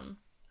framsidan.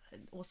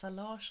 Åsa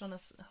Larsson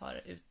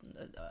har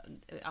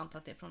antar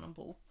att det är från någon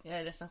bok,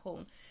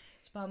 recension.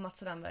 Så bara,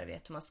 Mats Ramberg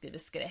vet hur man skriver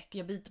skräck.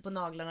 Jag biter på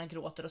naglarna,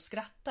 gråter och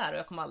skrattar. Och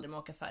jag kommer aldrig med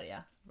åka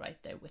färja.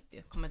 Right there with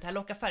you. Kommer inte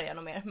heller åka färja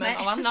någon mer. Men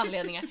av andra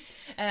anledningar.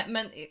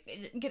 Men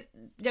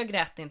jag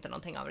grät inte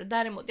någonting av det.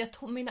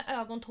 Däremot,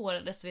 mina ögon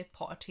tårades vid ett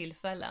par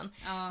tillfällen.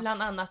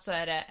 Bland annat så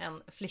är det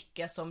en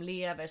flicka som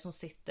lever. Som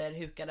sitter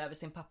hukad över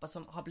sin pappa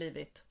som har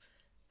blivit...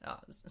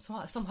 Ja,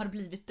 som har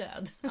blivit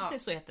död.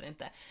 Så heter det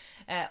inte.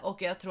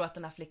 Och jag tror att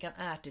den här flickan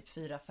är typ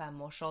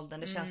 4-5 års åldern.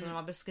 Det känns som när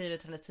man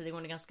beskrivit henne tidigare.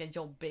 Hon är ganska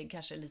jobbig,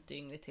 kanske lite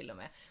yngre till och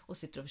med. Och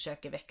sitter och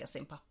försöker väcka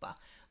sin pappa.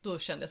 Då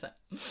kände jag så här,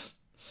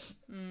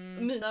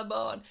 mina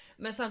barn.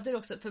 Men samtidigt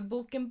också, för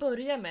boken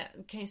börjar med,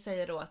 kan ju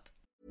säga då att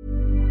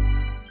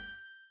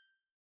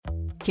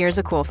Here's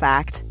a cool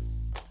fact.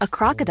 A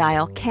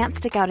crocodile can't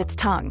stick out its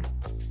tongue.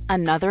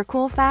 Another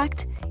cool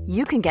fact,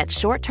 you can get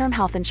short-term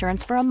health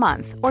insurance for a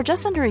month or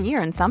just under a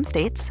year in some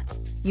states.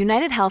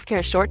 United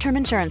Healthcare short-term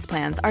insurance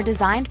plans are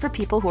designed for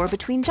people who are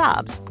between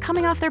jobs,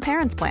 coming off their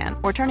parents' plan,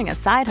 or turning a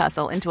side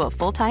hustle into a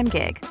full-time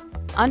gig.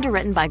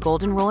 Underwritten by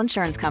Golden Rule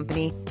Insurance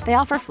Company, they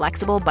offer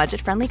flexible,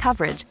 budget-friendly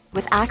coverage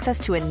with access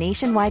to a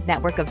nationwide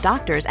network of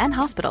doctors and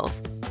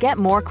hospitals. Get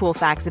more cool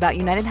facts about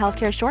United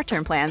Healthcare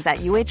short-term plans at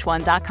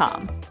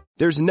uh1.com.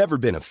 There's never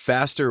been a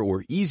faster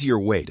or easier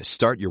way to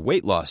start your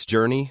weight loss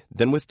journey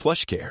than with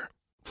PlushCare.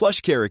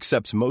 PlushCare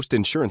accepts most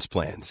insurance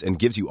plans and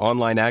gives you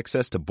online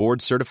access to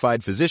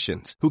board-certified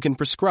physicians who can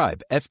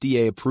prescribe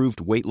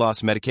FDA-approved weight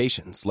loss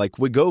medications like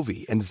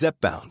Wegovy and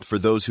Zepbound for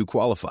those who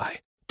qualify.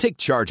 Take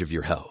charge of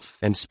your health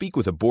and speak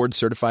with a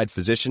board-certified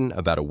physician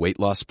about a weight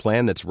loss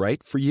plan that's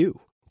right for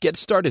you. Get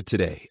started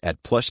today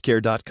at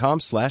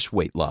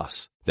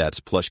plushcare.com/weightloss.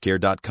 That's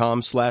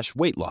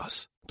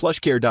plushcare.com/weightloss.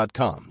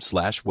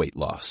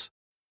 plushcare.com/weightloss.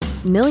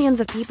 Millions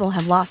of people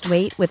have lost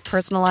weight with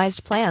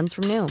personalized plans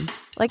from Noom.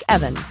 Like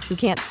Evan, who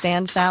can't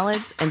stand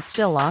salads and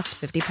still lost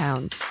 50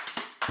 pounds.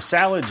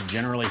 Salads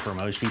generally for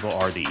most people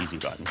are the easy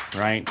button,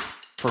 right?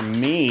 For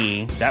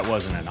me, that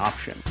wasn't an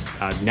option.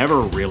 I never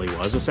really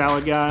was a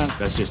salad guy.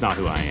 That's just not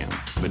who I am.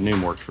 But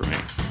Noom worked for me.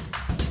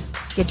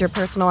 Get your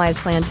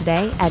personalized plan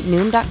today at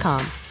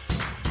Noom.com.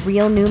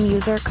 Real Noom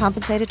user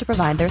compensated to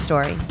provide their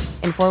story.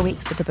 In 4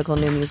 weeks, the typical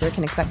Noom user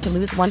can expect to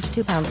lose 1 to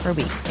 2 pounds per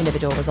week.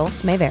 Individual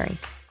results may vary.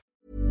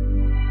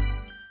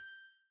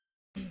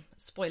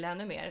 Spoila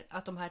ännu mer,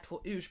 att de här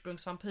 2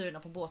 ursprungsvampyrerna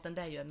på båten,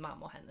 det är ju en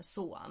mamma och hennes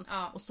son.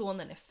 Och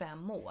sonen är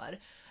 5 år.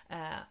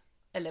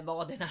 Eller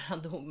var det när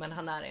han dog, men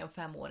han är i en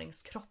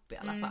 5-årings kropp i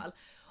alla fall.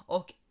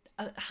 Och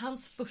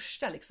hans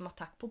första liksom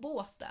attack på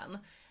båten,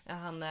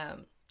 han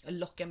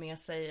lockar med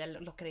sig, eller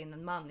lockar in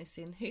en man i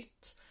sin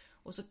hytt.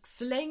 Och så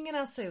slänger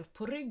han sig upp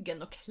på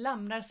ryggen och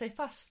klamrar sig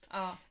fast.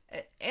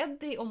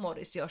 Eddie och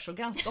Morris gör så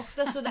ganska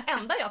ofta, så det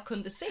enda jag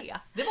kunde se,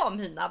 det var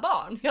mina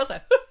barn.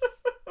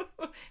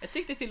 Jag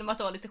tyckte till och med att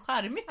det var lite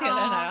charmigt hela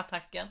den här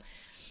attacken.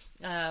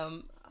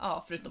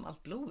 Förutom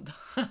allt blod.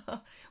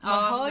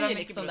 Man hör ju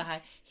liksom det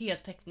här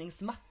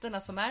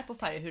heltäckningsmattorna som är på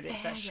färger, hur det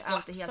är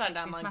skafsar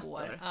där man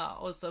går.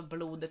 Och så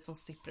blodet som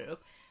sipprar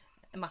upp.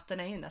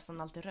 Mattorna är ju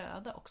nästan alltid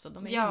röda också.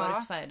 De är ju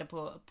mörkt färgade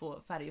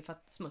på färger för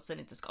att smutsen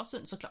inte ska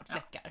synas, såklart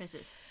fläckar.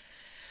 Precis.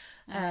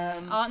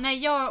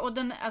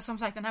 Som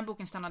sagt, den här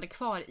boken stannade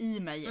kvar i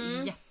mig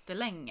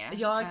jättelänge.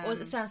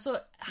 Och sen så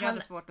jag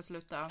hade svårt att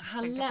sluta.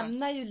 Han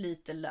lämnar ju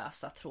lite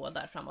lösa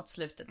trådar framåt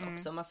slutet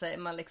också.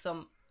 Man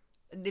liksom,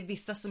 det är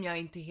vissa som jag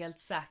inte är helt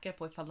säker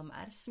på ifall de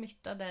är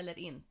smittade eller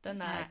inte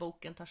när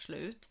boken tar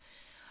slut.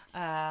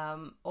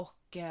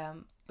 Och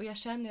jag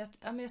känner att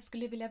jag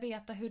skulle vilja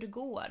veta hur det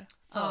går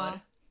för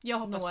jag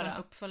hoppas på en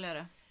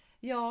uppföljare.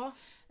 Ja.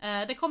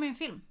 Det kommer ju en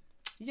film.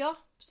 Ja,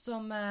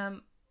 som...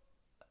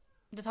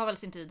 Det tar väl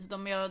sin tid.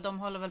 De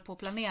håller väl på och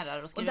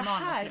planerar och skriver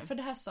manus nu. För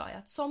det här sa jag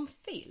att som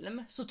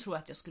film så tror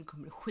jag att jag skulle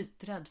komma bli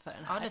skiträdd för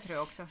den här. Ja, det tror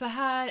jag också. För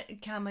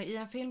här kan man, i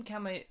en film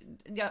kan man ju,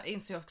 jag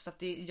inser också att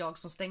det är jag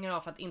som stänger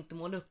av för att inte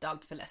måla upp det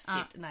allt för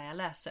läskigt när jag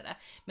läser det.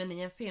 Men i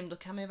en film då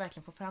kan man ju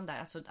verkligen få fram det här,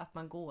 alltså att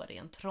man går i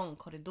en trång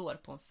korridor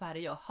på en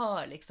färja och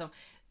hör liksom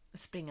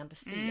springande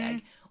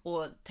steg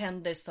och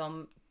tänder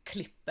som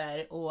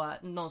klipper och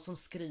någon som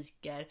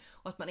skriker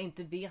och att man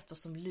inte vet vad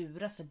som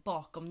lurar sig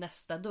bakom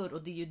nästa dörr,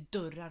 och det är ju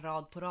dörrar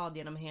rad på rad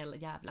genom hela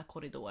jävla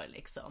korridor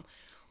liksom,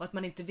 och att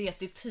man inte vet,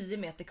 det är 10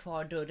 meter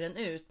kvar dörren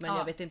ut, men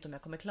jag vet inte om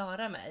jag kommer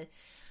klara mig.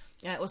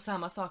 Och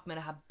samma sak med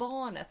det här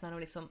barnet, när de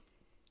liksom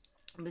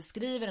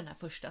beskriver den här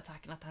första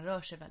attacken, att han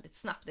rör sig väldigt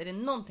snabbt. Är det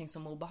någonting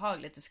som är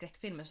obehagligt i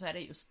skräckfilmer så är det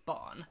just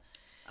barn.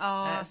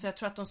 Så jag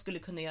tror att de skulle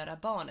kunna göra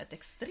barnet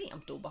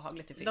extremt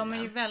obehagligt i filmen. De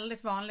är ju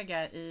väldigt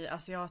vanliga i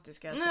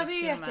asiatiska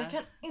skräckfilmer. Jag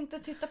kan inte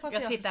titta på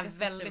asiatiska skräckfilmer. Jag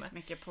tittar väldigt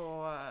mycket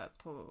på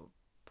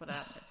på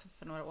det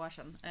för några år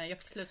sedan. Jag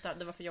fick sluta,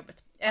 det var för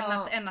jobbigt.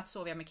 En natt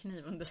sov jag med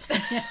kniv under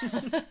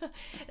sängen.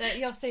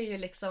 Jag ser ju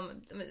liksom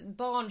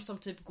barn som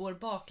typ går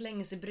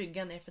baklänges i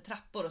bryggan ner för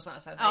trappor och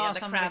sådana så här. Ja,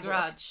 som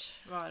Grudge.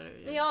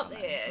 Ja,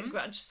 det är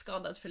Grudge,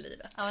 skadad för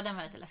livet. Ja, den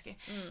var lite läskig.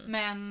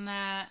 Men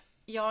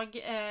jag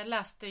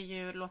läste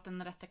ju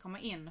Låten rätta komma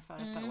in för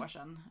ett par år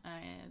sedan.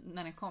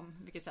 När den kom,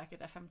 vilket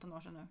säkert är 15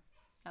 år sedan nu.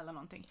 Eller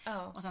någonting.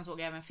 Och sen såg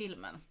jag även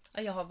filmen.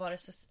 Jag har vare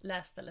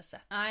läst eller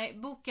sett. Nej,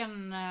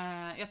 boken,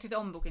 jag tyckte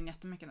om boken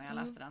jättemycket när jag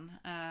läste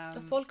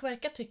den. Folk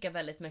verkar tycka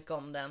väldigt mycket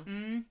om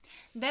den.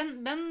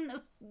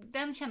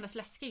 Den kändes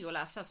läskig att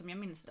läsa som jag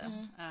minns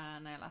det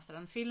när jag läste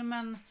den.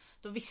 Filmen,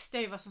 då visste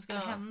jag ju vad som skulle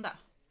hända.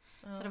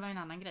 Så det var en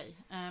annan grej.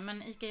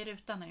 Men Ica i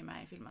rutan är ju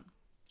med i filmen.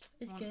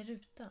 Ica i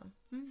rutan?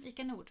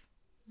 Ica Nord.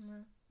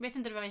 Vet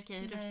inte du vad Ica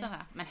i rutan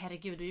är? Men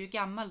herregud, du är ju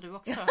gammal du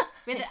också.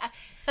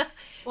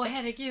 Åh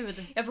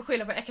herregud. Jag får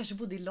skylla på, jag kanske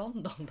bodde i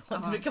London då.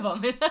 Det brukar vara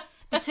min.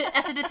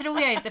 Alltså det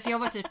tror jag inte, för jag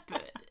var typ,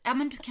 ja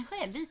men du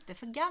kanske är lite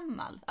för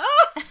gammal.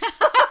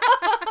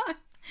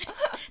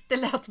 Det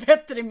lät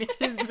bättre i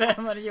mitt huvud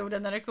än vad det gjorde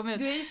när det kom ut.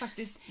 Du är ju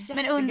faktiskt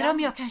Men undrar om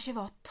jag kanske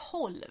var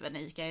 12 när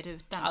Ica i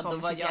rutan kom. Då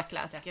var jag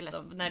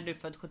när du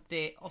född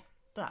 78.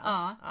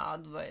 Ja,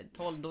 då var jag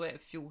 12, då var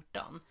jag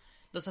 14.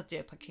 Då satt jag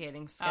i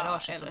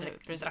parkeringsgaraget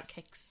och drack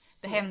häx.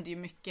 Det hände ju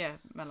mycket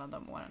mellan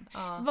de åren.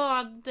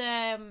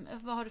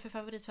 Vad har du för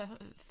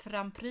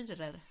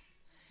favoritvampyrer?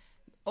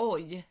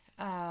 Oj,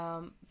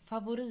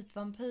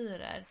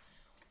 favoritvampyrer.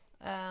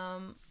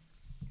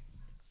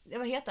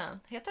 Vad heter han?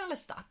 Heter han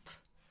Lestat?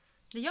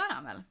 Det gör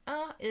han väl?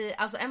 Ja,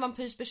 alltså En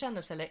vampyrs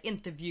bekännelse eller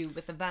Interview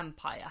with a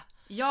Vampire.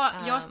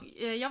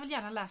 Jag vill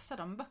gärna läsa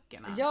de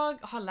böckerna. Jag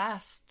har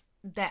läst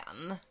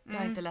den. Jag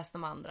har inte läst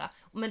de andra.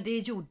 Men det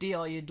gjorde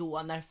jag ju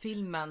då när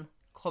filmen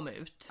kom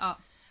ut.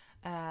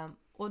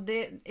 Och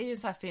det är ju en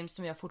sån här film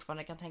som jag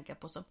fortfarande kan tänka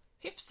på som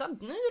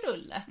hyfsad ny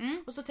rulle.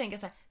 Och så tänker jag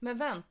så här, men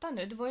vänta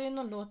nu, det var ju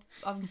någon låt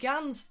av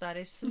Guns där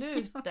i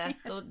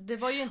slutet. Och det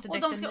var ju inte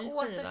direkt en ny skiva.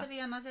 Och de ska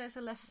återförenas, jag är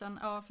så ledsen.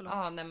 Ja, förlåt.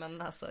 Ja, nej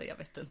men alltså jag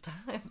vet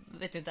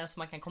inte ens om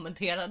man kan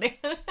kommentera det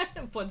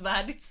på ett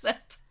värdigt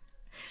sätt.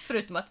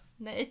 Förutom att,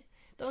 nej,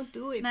 don't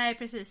do it. Nej,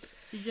 precis.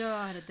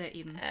 Gör det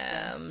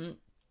inte.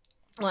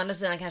 Å andra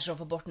sidan kanske de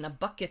får bort den här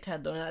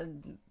Buckethead och den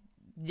här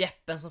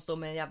Jeppen som står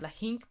med en jävla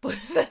hink på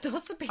huvudet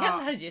och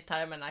spelar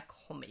gitarr. Men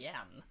kom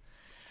igen.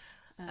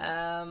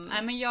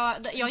 Nej, men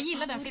jag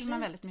gillar den filmen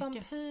väldigt mycket.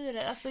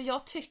 Vampyrer, alltså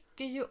jag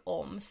tycker ju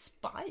om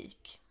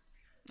Spike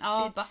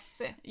i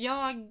Buffy.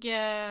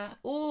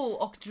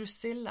 Och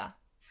Drusilla.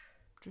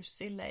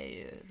 Drusilla är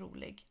ju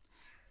rolig.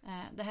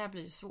 Det här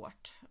blir ju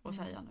svårt att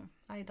säga nu.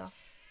 Aj då.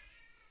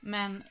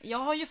 Men jag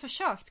har ju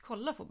försökt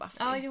kolla på Buffy.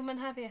 Ja, jo, men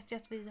här vet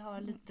jag att vi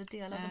har lite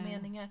delade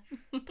meningar.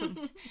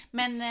 Punkt.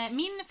 Men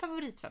min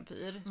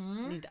favoritvampyr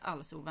är inte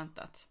alls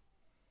oväntat.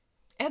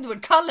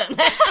 Edward Cullen.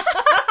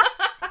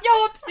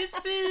 Ja,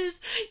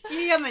 precis.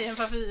 Ge mig en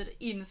vampyr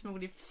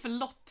insmord i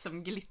flott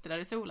som glittrar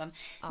i solen.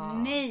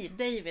 Nej,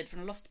 David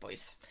från Lost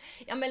Boys.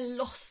 Ja, men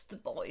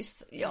Lost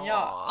Boys.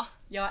 Ja,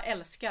 jag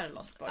älskar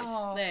Lost Boys.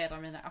 Det är en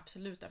av mina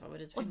absoluta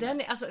favoritfilmer. Och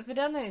den är, alltså, för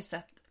den har jag ju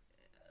sett,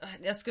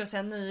 jag skulle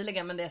säga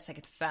nyligen, men det är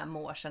säkert 5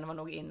 år sedan. Det var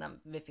nog innan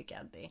vi fick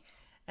Eddie.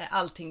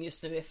 Allting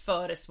just nu är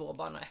före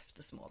småbarn och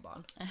efter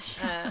småbarn.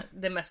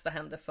 Det mesta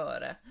händer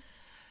före.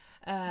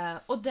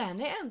 Och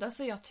den är ändå,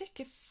 alltså jag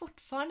tycker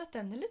fortfarande att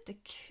den är lite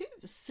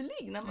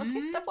kuslig när man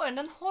tittar på den.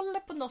 Den håller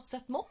på något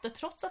sätt måttet,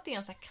 trots att det är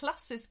en så här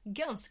klassisk,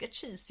 ganska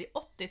cheesy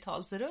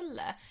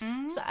 80-talsrulle.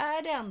 Så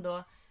är det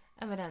ändå,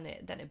 men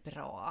den är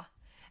bra.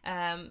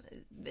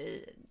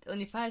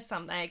 Ungefär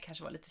samma, nej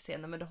kanske var lite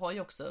senare, men du har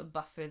ju också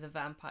Buffy the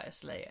Vampire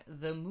Slayer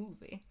the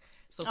Movie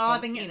som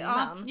kom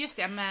innan. Ja, just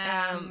det,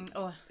 med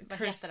vad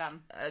heter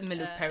den? Med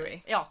Luke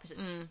Perry. Ja, precis.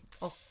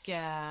 Och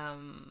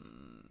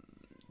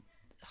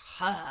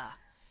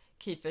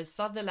Kiefer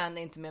Sutherland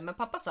är inte med, men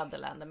pappa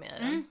Sutherland är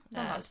med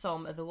den,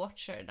 som The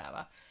Watcher där,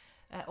 va.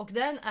 Och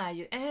den är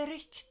ju en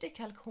riktig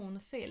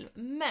kalkonfilm,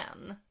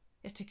 men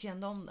jag tycker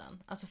ändå om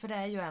den. Alltså för det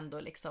är ju ändå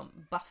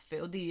liksom Buffy,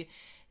 och det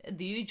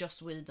är ju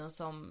Joss Whedon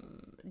som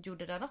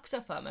gjorde den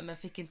också för mig, men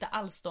fick inte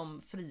alls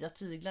de fria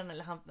tyglarna,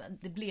 eller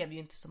det blev ju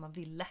inte som man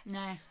ville.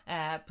 Nej.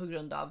 På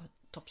grund av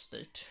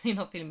toppstyrt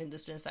inom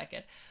filmindustrin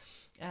säkert.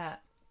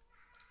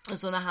 Och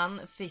så när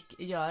han fick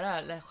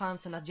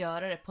chansen att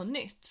göra det på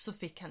nytt, så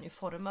fick han ju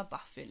forma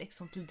Buffy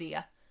liksom till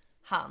det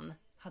han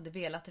hade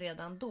velat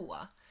redan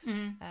då.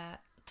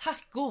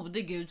 Tack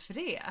gode gud för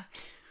det,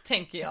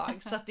 tänker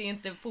jag. Så att det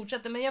inte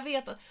fortsätter. Men jag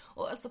vet att,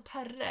 och alltså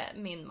Perre,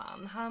 min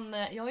man,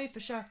 jag har ju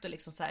försökt att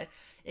liksom så här,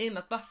 i och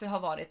med att Buffy har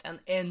varit en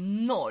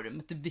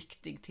enormt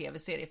viktig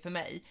tv-serie för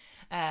mig.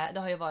 Det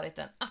har ju varit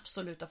den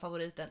absoluta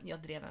favoriten. Jag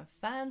drev en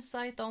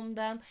fansite om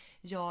den.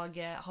 Jag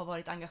har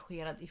varit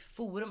engagerad i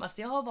forum.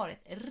 Alltså jag har varit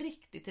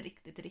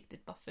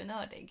riktigt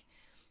Buffy-nördig.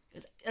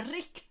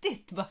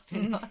 Riktigt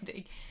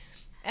Buffy-nördig.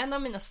 en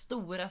av mina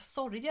stora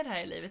sorger här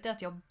i livet är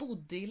att jag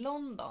bodde i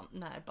London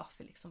när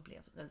Buffy liksom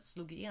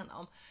slog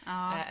igenom.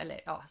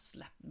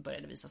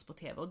 Började visas på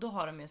tv. Och då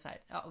har de ju så här,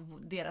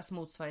 deras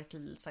motsvarighet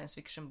till science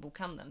fiction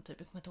bokhandeln typ.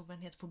 Jag kommer inte ihåg vad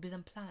den heter,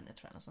 Forbidden Planet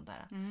tror jag, och sånt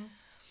där.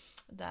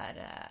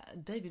 Där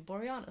David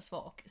Boreanaz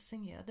var och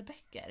signerade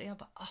böcker. Jag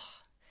bara,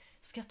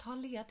 ska jag ta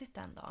ledigt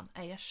den dagen?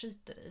 Nej, jag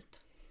skiter i det.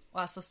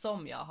 Och alltså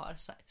som jag har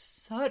så här,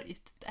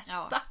 sörjt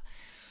detta.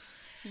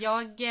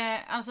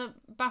 Alltså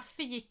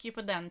Buffy gick ju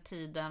på den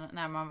tiden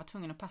när man var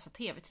tvungen att passa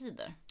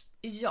tv-tider.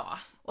 Ja.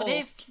 Och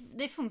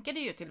det funkade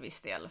ju till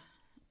viss del.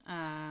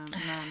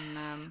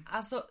 Men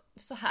alltså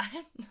så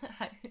här.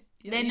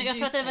 Jag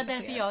tror att det var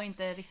därför jag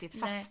inte riktigt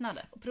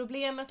fastnade. Och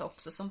problemet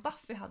också som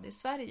Buffy hade i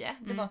Sverige,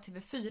 det var att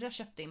TV4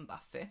 köpte in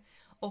Buffy.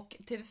 Och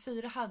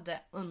TV4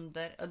 hade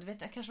och du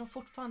vet jag kanske de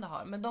fortfarande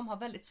har, men de har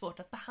väldigt svårt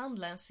att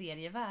behandla en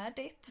serie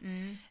värdigt.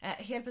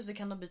 Helt plötsligt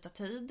kan de byta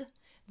tid.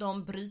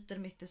 De bryter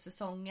mitt i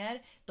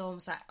säsonger.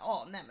 De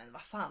säger, nej men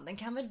vad fan, den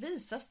kan väl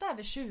visas där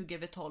vid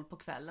 20:12 på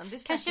kvällen.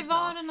 Det kanske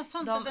var det något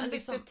sånt, att den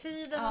bytte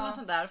tid eller något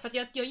sånt där. För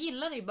att jag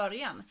gillade det i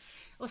början.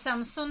 Och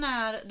sen så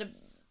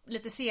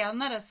lite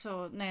senare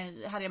så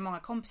hade jag många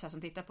kompisar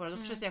som tittade på det. Då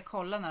försökte jag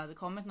kolla när det hade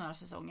kommit några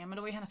säsonger. Men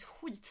då var ju hennes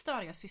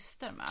skitstöriga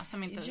syster med.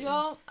 Som inte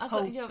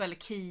Hope eller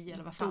Key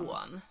eller vad fan.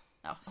 Dawn.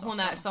 Hon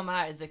är som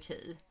är The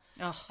Key.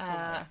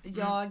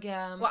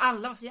 Och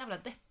alla var så jävla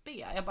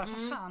deppiga. Jag bara,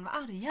 för fan vad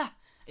arga.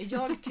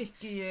 Jag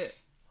tycker ju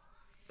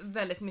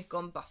väldigt mycket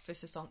om Buffy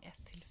säsong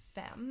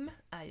 1-5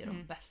 är ju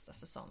de bästa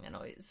säsongerna.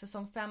 Och i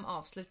säsong 5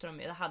 avslutar de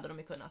ju, det hade de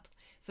ju kunnat.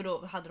 För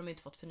då hade de ju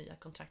inte fått förnyat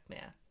kontrakt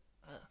med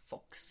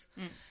Fox.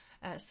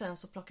 Sen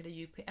så plockade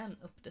UPN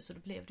upp det, så då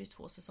blev det ju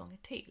 2 säsonger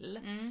till.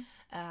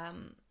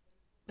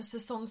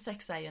 Säsong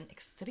 6 är ju en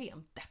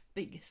extremt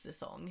deppig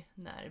säsong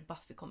när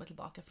Buffy kommer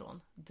tillbaka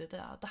från det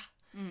döda.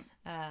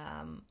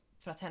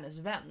 För att hennes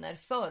vänner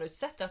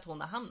förutsätter att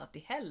hon har hamnat i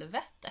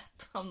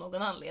helvetet av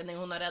någon anledning.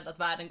 Hon har räddat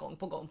världen gång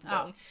på gång.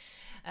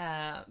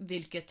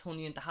 Vilket hon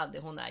ju inte hade.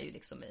 Hon är ju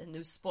liksom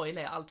nu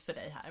spoilar jag allt för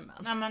dig här.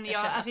 Men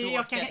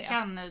jag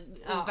kan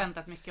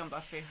oväntat mycket om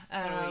Buffy.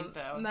 För att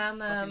inte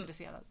vara så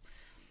intresserad.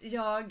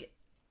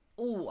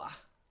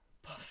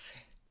 Buffy.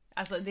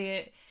 Alltså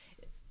det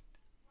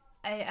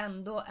är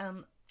ändå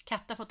en...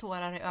 Katta får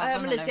tårar i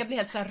ögonen. Jag blir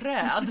helt så här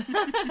röd.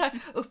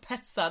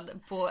 Upphetsad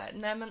på...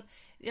 Nej men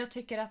jag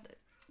tycker att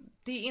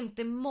det är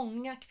inte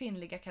många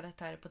kvinnliga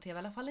karaktärer på tv. I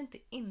alla fall inte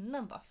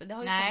innan Buffy. Det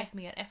har ju kommit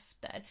mer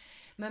efter.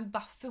 Men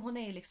Buffy, hon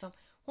är liksom...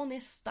 Hon är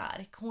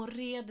stark. Hon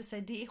reder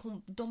sig.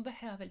 De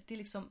behöver... Det är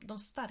liksom de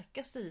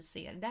starkaste i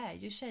ser. Det är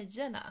ju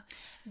tjejerna.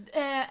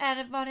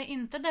 Var det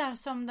inte där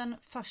som den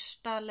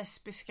första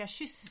lesbiska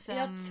kyssen?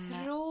 Jag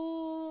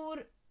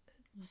tror...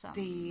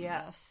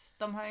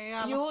 De har ju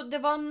alla... Jo, det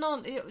var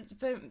någon...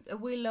 För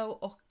Willow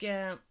och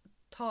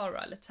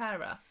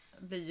Tara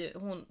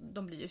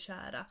de blir ju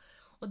kära.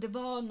 Och det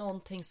var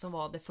någonting som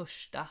var det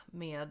första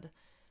med...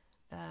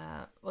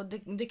 och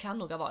det kan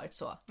nog ha varit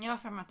så. Ja,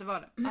 för mig att det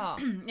var det. Ja.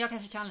 Jag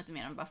kanske kan lite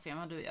mer än Buffy än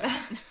vad du gör.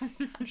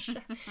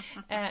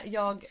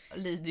 Jag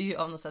lider ju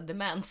av någon sån här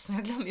demens, så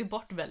jag glömmer ju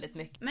bort väldigt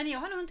mycket. Men jag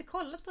har nog inte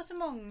kollat på så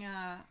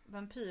många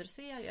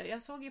vampyrserier.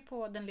 Jag såg ju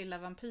på Den lilla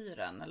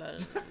vampyren,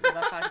 eller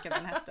vad farken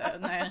den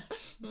hette,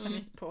 som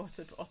gick på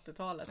typ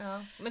 80-talet.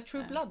 Ja. Men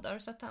True Blood, har du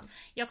sett den?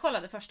 Jag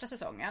kollade första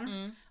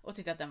säsongen och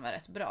tyckte att den var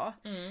rätt bra.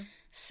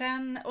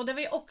 Sen, och det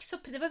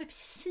var ju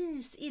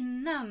precis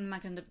innan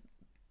man kunde...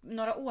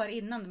 Några år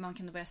innan man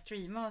kunde börja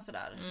streama och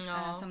sådär,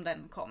 som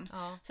den kom.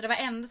 Så det var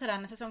ändå sådär,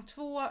 när säsong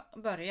 2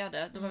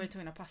 började, då var vi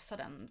tvungna att passa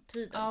den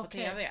tiden på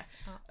tv.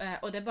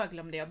 Och det bara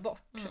glömde jag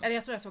bort. Eller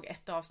jag tror jag såg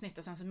ett avsnitt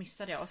och sen så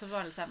missade jag. Och så var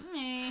det lite såhär,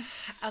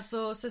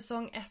 Alltså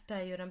säsong 1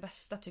 är ju den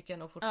bästa, tycker jag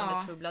nog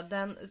fortfarande. True Blood.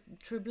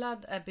 True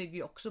Blood bygger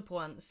ju också på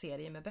en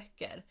serie med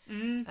böcker.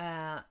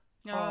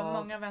 Jag har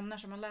många vänner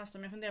som har läst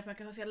dem. Jag funderar på om jag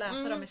kanske ska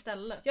läsa dem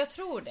istället. Jag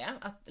tror det.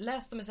 Att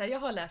läs dem jag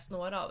har läst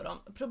några av dem.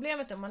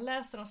 Problemet är om man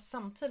läser dem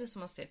samtidigt som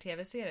man ser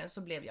tv-serien,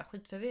 så blev jag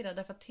skitförvirrad.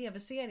 Därför att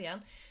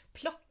tv-serien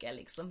plockar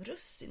liksom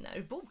russiner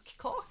ur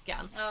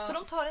bokkakan. Så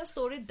de tar en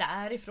story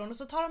därifrån och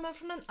så tar de en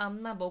från en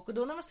annan bok. Och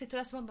då när man sitter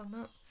där så man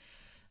bara...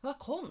 Vad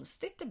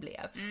konstigt det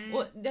blev.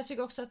 Och jag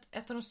tycker också att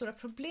ett av de stora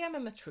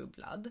problemen med True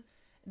Blood,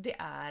 det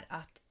är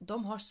att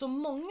de har så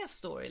många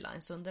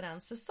storylines under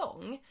en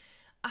säsong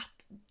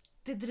att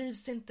det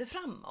drivs inte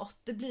framåt.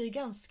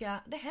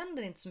 Det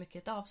händer inte så mycket i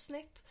ett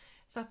avsnitt.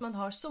 För att man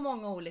har så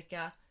många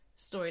olika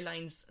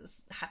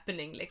storylines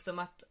happening liksom,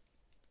 att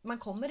man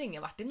kommer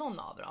ingen vart i någon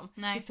av dem.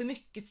 Nej. Det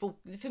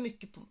är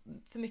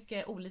för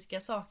mycket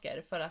olika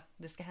saker för att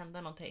det ska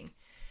hända någonting.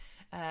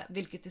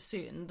 Vilket är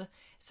synd.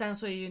 Sen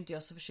så är ju inte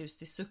jag så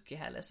förtjust i Suki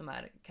heller, som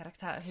är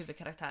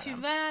huvudkaraktären.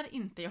 Tyvärr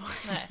inte jag.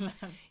 Nej.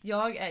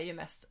 Jag är ju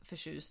mest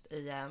förtjust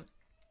i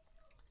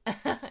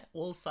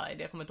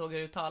Allside, jag kommer inte ihåg hur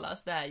det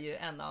uttalas. Det är ju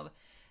en av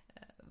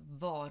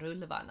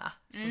varulvarna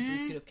som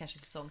dyker upp kanske i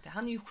säsong 3.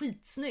 Han är ju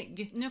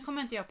skitsnygg. Nu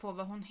kommer inte jag på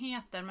vad hon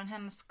heter, men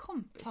hennes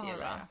kompis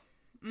Tara.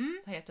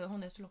 Vad heter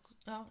hon?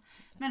 Ja.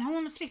 Men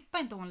hon flippar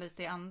inte hon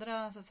lite i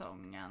andra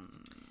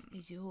säsongen?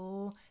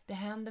 Jo, det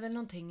händer väl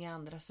någonting i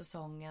andra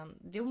säsongen.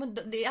 Jo,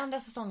 men i andra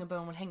säsongen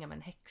börjar hon hänga med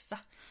en häxa.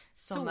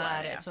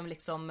 Som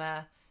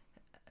liksom...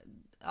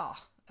 ja,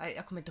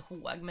 jag kommer inte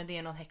ihåg. Men det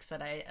är någon häxa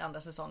där i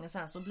andra säsongen.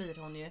 Sen så blir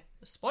hon ju,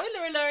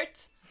 spoiler alert,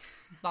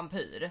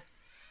 vampyr.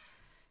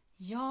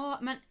 Ja,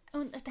 men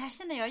det här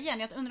känner jag igen.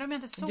 Jag undrar om jag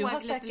inte såg du har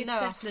lite säkert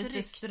lösryckt. sett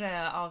lite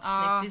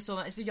ströavsnitt.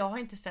 Ja. För jag har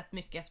inte sett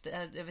mycket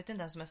efter. Jag vet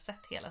inte ens om jag har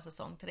sett hela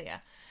säsong 3.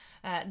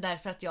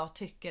 Därför att jag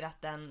tycker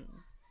att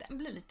den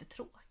blir lite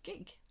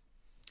tråkig.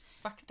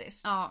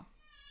 Faktiskt. Ja.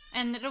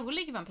 En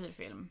rolig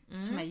vampyrfilm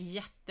som är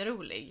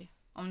jätterolig.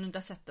 Om du inte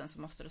har sett den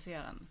så måste du se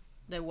den.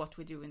 The What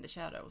We Do in the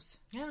Shadows.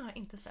 Ja, jag har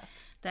inte sett.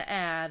 Det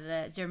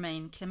är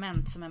Jermaine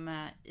Clement som är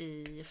med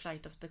i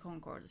Flight of the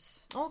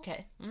Conchords.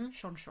 Okej.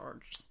 Sean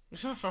George.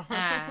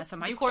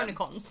 Som har gjort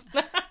Cornicons.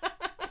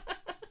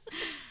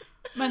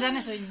 Men den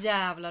är så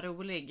jävla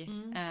rolig.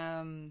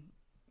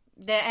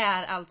 Det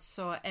är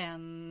alltså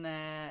en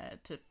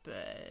typ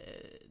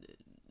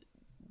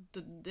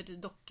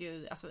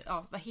alltså,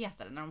 ja, vad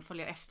heter det när de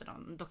följer efter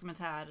någon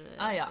dokumentär?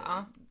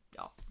 Ja.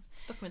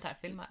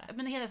 Dokumentärfilmare.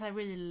 Men det heter så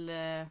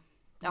här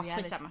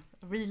skitsamma.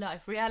 Real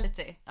life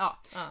reality. Ja.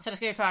 Så det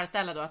ska ju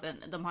föreställa då att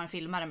de har en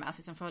filmare med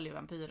sig som följer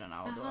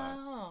vampyrerna och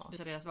då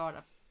visar deras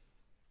vardag.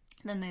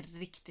 Den är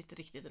riktigt,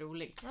 riktigt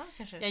rolig. Ja,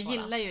 jag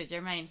gillar ju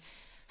Jermaine.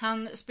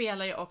 Han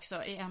spelar ju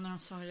också i en av de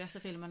sorgligaste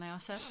filmerna jag har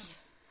sett.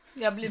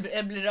 Jag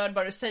blir rörd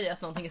bara du säger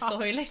att någonting är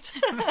sorgligt.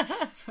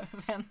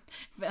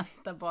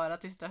 Vänta bara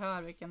tills du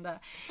hör vilken det är.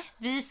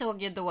 Vi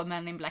såg ju då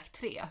Men in Black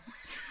 3.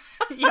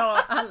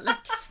 Ja,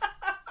 Alex.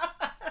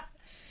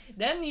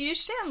 Den är ju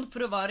känd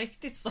för att vara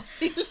riktigt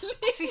sorglig.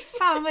 Fy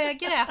fan vad jag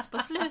grät på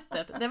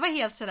slutet. Det var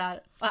helt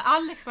sådär. Och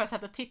Alex bara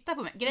satt och tittade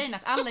på mig. Grejen är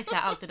att Alex är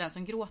alltid den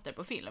som gråter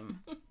på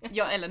film.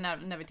 Eller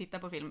när vi tittar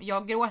på film.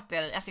 Jag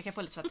gråter, alltså jag kan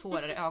få lite så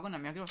tårar i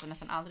ögonen. Men jag gråter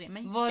nästan aldrig.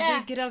 Men var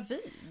du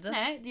gravid?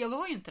 Nej, jag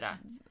var ju inte det.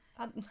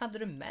 Hade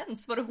du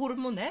mens? Var du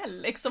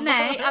hormonell liksom?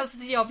 Nej, alltså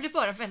jag blev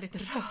bara väldigt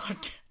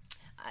rörd.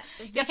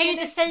 Jag kan ju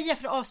inte säga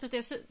för att avsluta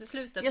i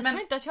slutet. Jag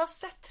tror inte att jag har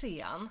sett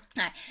 3:an.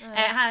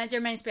 Nej,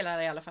 Jermaine spelar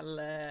i alla fall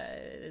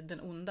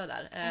den onda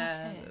där.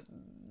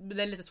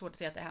 Det är lite svårt att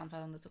säga att det är han för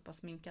han är så pass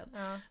sminkad.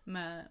 Ja.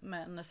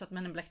 Men så att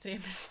Men in Black 3 är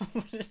min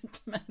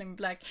favorit. Men in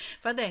Black.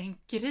 För det är en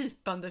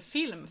gripande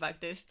film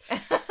faktiskt.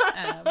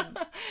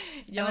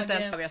 Jag vet inte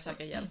ens vad jag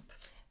söker hjälp.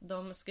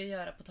 De ska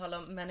göra, på tal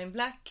om Men in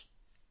Black,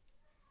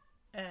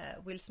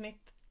 Will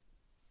Smith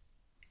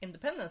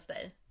Independence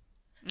Day.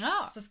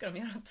 Ja. Så ska de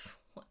göra 2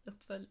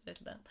 uppföljare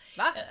till den.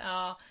 Va?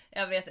 Ja,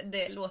 jag vet.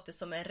 Det låter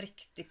som en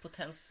riktig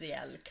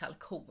potentiell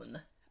kalkon.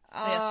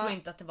 För jag tror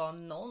inte att det var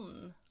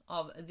någon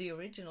av the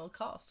original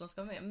cast som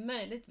ska med.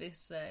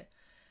 Möjligtvis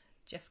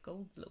Jeff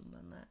Goldblum,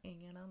 men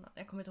ingen annan.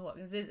 Jag kommer inte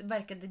ihåg. Det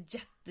verkade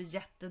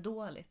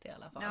jättedåligt i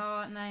alla fall.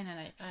 Ja,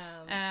 nej.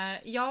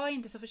 Jag är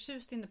inte så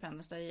förtjust i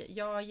Independence Day.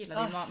 Jag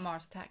gillar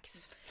Mars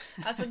Attacks.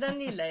 Alltså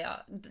den gillar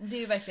jag. Det är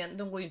ju verkligen,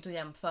 de går ju inte att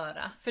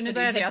jämföra. För nu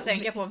började jag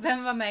tänka på,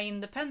 vem var med i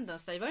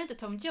Independence Day? Var det inte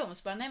Tom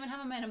Jones? Bara, nej, men han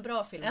var med i en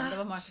bra film. Det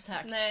var Mars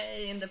Attacks.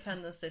 Nej, i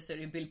Independence Day så är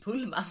det ju Bill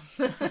Pullman.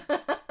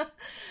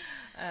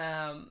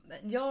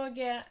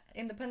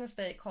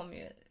 Independence Day kom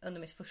ju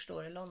under mitt första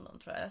år i London,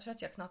 tror jag. Jag tror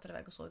att jag knatade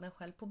iväg och såg den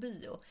själv på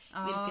bio.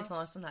 Vilket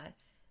var en sån här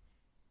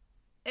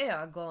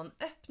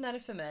ögonöppnare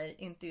för mig.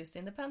 Inte just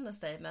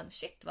Independence Day, men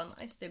shit vad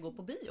nice det går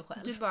på bio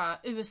själv. Du bara,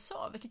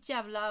 USA, vilket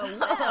jävla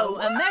wow,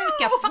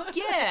 America, fuck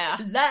yeah.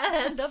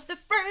 Land of the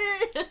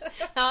free.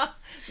 Ja,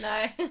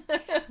 nej.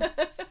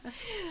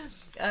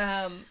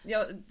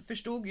 Jag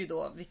förstod ju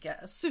då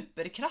vilka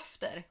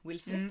superkrafter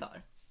Will Smith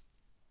har.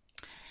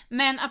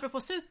 Men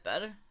apropå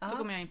super, så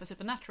kommer jag in på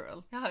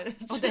Supernatural. Ja,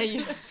 och det är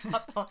ju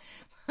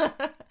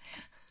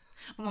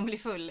om man blir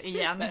full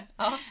igen.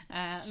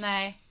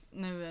 Nej,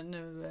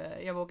 nu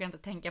jag vågar inte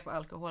tänka på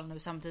alkohol nu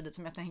samtidigt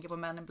som jag tänker på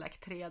Men in Black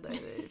 3. Det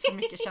är för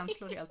mycket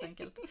känslor helt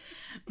enkelt.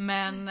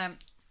 Men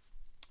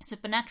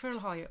Supernatural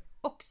har ju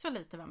också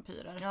lite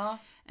vampyrer. Ja.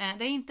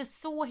 Det är inte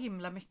så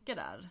himla mycket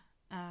där.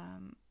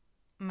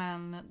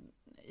 Men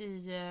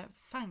i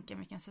fanken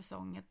vilken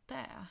säsong är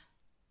det?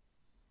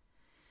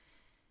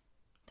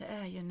 Det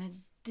är ju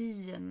när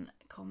Dean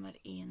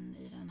kommer in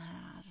i den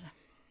här...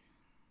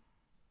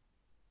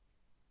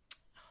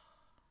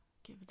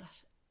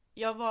 Gudars.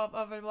 Jag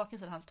var väl vaken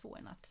sedan 1:30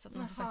 i natt. Så att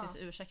man får faktiskt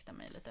ursäkta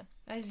mig lite.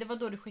 Det var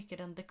då du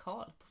skickade en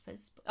dekal på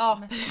Facebook.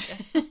 Ja,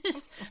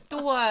 precis.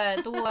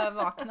 Då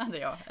vaknade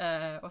jag.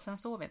 Och sen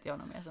sov inte jag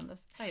någon mer sen dess.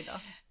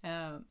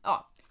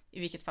 Ja, i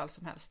vilket fall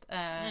som helst.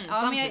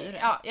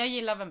 Jag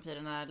gillar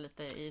vampyrerna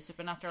lite i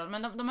Supernatural.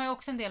 Men de har ju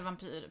också en del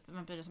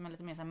vampyrer som är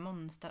lite mer så här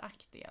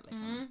monsteraktiga.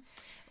 Liksom.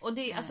 Och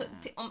det är alltså,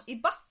 i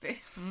Buffy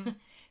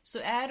så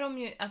är de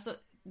ju, alltså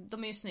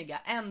de är ju snygga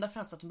ända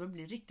fram till att de börjar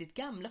bli riktigt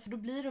gamla, för då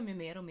blir de ju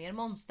mer och mer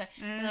monster.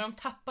 Men när de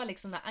tappar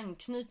liksom den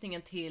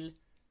anknytningen till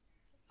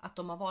att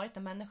de har varit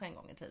en människa en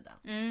gång i tiden.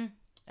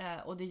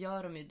 Och det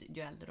gör de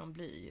ju äldre de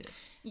blir ju.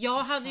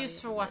 Jag hade ju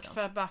svårt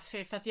för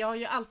Buffy, för att jag har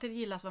ju alltid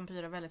gillat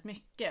vampyrer väldigt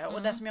mycket.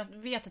 Och det som jag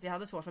vet att jag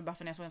hade svårt för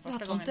Buffy när jag såg den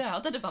första gången. Att de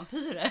dödade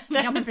vampyrer.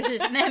 Ja, men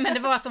precis. Nej, men det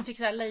var att de fick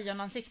så här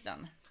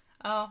lejonansikten.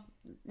 Ja,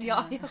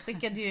 jag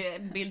skickade ju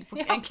en bild på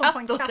en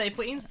katt åt dig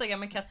på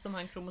Instagram. En katt som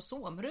har en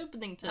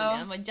kromosomrubbning tydligen.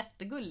 Den var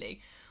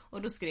jättegullig.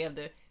 Och då skrev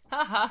du: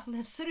 haha,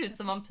 den ser ut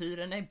som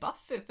vampyrerna i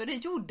Buffy. För det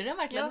gjorde den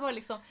verkligen. Det var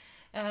liksom,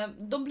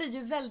 de blir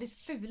ju väldigt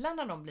fula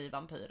när de blir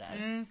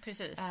vampyrer.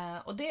 Precis.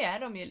 Och det är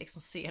de ju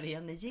liksom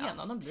serien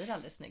igenom. De blir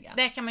aldrig snygga.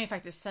 Det kan man ju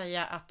faktiskt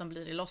säga att de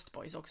blir i Lost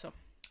Boys också.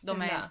 De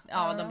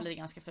blir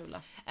ganska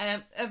fula.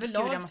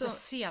 Överlag Gud, jag måste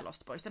se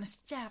Lost Boys. Den är så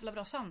jävla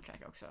bra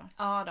soundtrack också.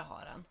 Ja, det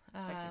har den.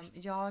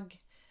 Jag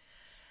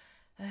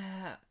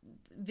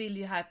vill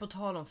ju här, på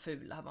tal om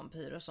fula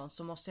vampyrer och sånt,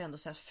 så måste jag ändå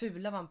säga att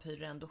fula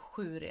vampyrer är ändå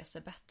 7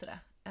 resor bättre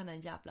än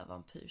en jävla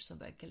vampyr som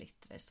börjar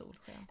glittra i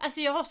solsken.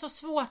 Alltså jag har så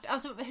svårt,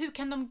 alltså hur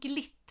kan de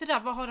glittra?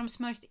 Vad har de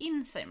smörjt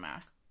in sig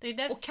med? Det är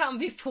därför... Och kan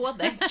vi få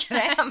den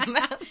krämen?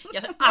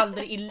 Jag tror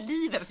aldrig i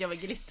livet att jag vill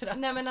glittra.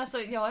 Nej, men alltså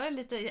jag är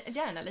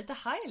gärna lite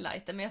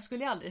highlighter, men jag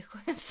skulle ju aldrig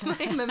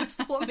smörja mig med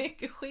så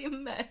mycket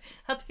skimmer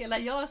att hela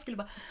jag skulle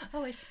bara,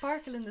 oh, I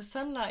sparkle in the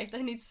sunlight,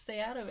 I need to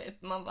stay out of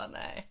it. Man bara,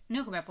 nej.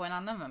 Nu kommer jag på en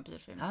annan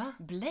vampyrfilm.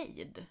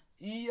 Blade.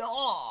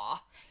 Ja!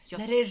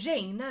 När det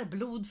regnar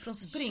blod från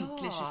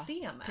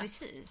sprinklersystemet. Ja,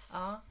 precis.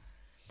 Ja.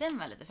 Den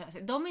var lite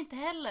fräsig. De är inte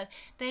heller.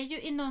 Det är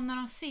ju i någon av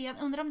de scen.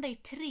 Undrar om det är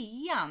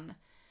 3:an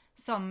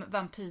som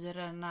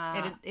vampyrerna...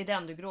 Är det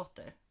den du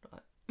gråter?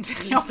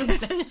 Ja,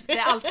 precis. Det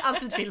är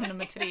alltid film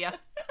nummer 3.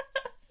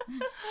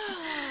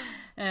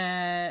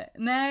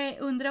 Nej,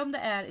 undrar om det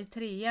är i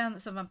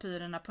 3:an som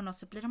vampyrerna på något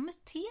sätt blir de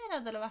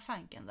muterade, eller vad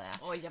fanken det är.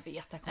 Oj, jag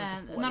vet, jag kommer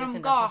inte på. När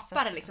de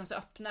gapar liksom, så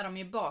öppnar de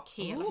ju bak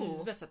hela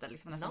huvudet så att det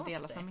liksom nästan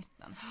delas från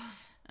mitten.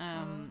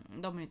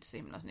 De är ju inte så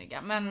himla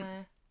snygga.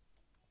 Men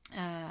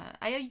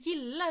jag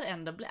gillar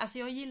ändå, alltså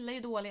jag gillar ju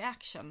dålig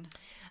action.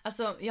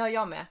 Alltså,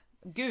 jag med.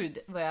 Gud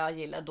vad jag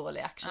gillar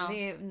dålig action.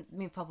 Det är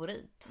min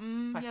favorit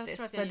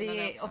faktiskt. För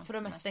det är, och för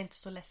det mesta inte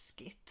så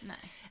läskigt.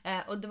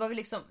 Och det var väl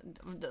liksom,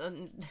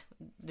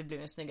 det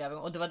blev en snygg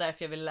övergång. Och det var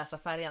därför jag ville läsa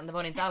Färjan. Det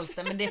var det inte alls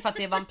det. Men det är för att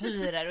det är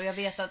vampyrer. Och jag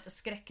vet att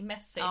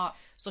skräckmässigt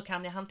så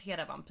kan jag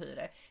hantera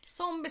vampyrer.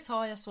 Zombies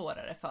har jag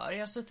svårare för. Jag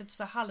har suttit och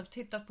så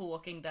halvtittat på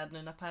Walking Dead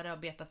nu när Per har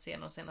betat sig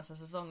de senaste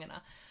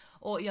säsongerna.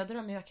 Och jag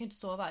kan ju inte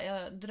sova.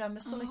 Jag drömmer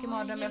så mycket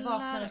mardrömmar. Jag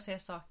vaknar och ser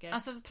saker.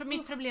 Alltså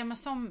mitt problem med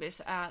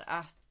zombies är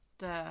att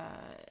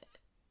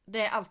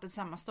det är alltid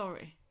samma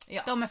story.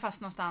 Ja. De är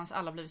fast någonstans,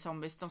 alla har blivit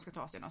zombies, de ska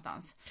ta sig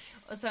någonstans.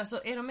 Och sen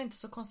så är de inte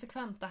så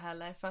konsekventa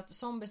heller, för att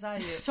zombies är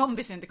ju...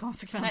 Zombies är inte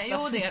konsekventa. Nej,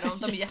 jo det är de.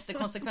 De är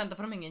jättekonsekventa,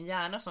 för de har ingen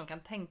hjärna som kan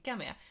tänka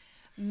med.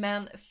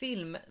 Men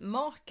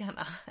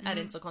filmmakarna är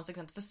inte så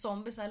konsekventa, för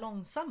zombies är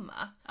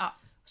långsamma. Ja.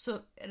 Så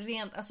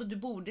rent, alltså du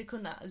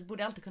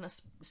borde alltid kunna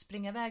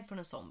springa iväg från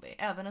en zombie.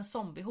 Även en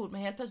zombiehord.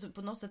 Men helt plötsligt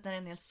på något sätt när det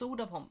är en hel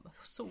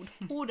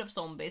hord av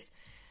zombies,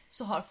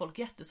 så har folk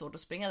jättesvårt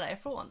att springa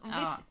därifrån.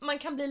 Visst, man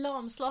kan bli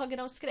lamslagen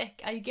av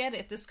skräck. I get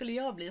it, det skulle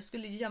jag bli. Jag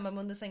skulle ju gömma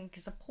mig under sängen och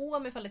kissa på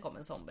mig ifall det kom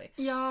en zombie.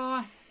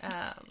 Ja,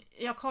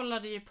 jag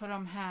kollade ju på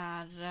de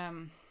här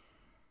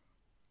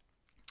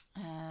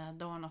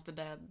Dawn of the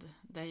Dead,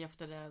 Day of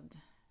the Dead.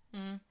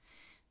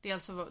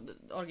 Dels så var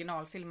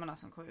originalfilmerna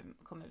som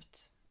kom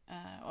ut.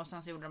 Och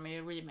sen så gjorde de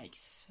ju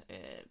remakes.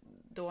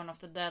 Dawn of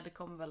the Dead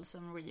kom väl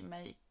som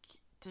remake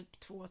typ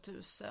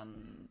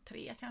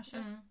 2003 kanske.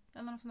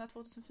 Eller något sånt där,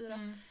 2004.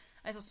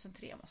 Nej,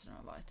 2003 måste det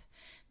ha varit.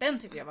 Den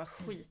tyckte jag var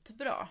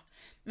skitbra.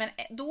 Men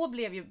då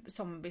blev ju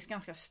zombies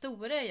ganska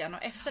stora igen.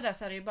 Och efter det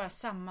så är det ju bara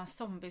samma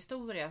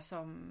zombiehistoria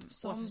som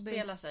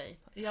återspelar sig.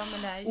 Ja,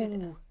 men det är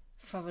ju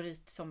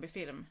favorit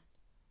zombiefilm.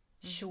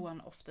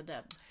 Shaun of the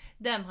Dead.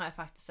 Den har jag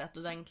faktiskt sett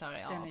och den klarar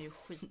jag. Den är ju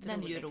skitrolig.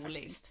 Den är ju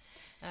rolig.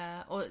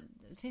 Och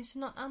det finns ju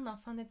någon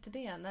annan, fan inte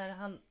det,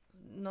 när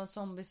någon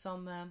zombie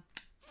som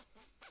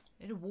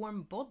är det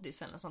Warm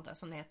Bodies eller något sånt där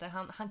som det heter.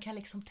 Han kan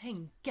liksom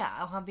tänka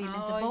och han vill inte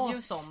vara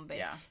zombie.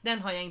 Ja. Den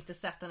har jag inte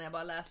sett, när jag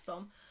bara läst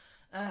om.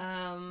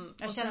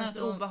 Jag känner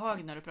ett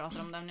obehag när du pratar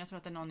om den. Jag tror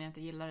att det är någon jag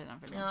inte gillar i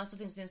den filmen. Ja, så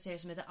finns det en serie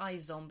som heter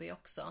iZombie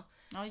också.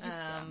 Ja, just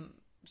det.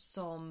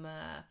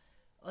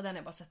 Och den har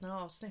jag bara sett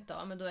några avsnitt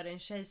av. Men då är det en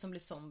tjej som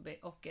blir zombie.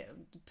 Och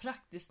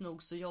praktiskt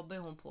nog så jobbar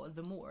hon på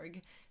The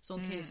Morgue. Så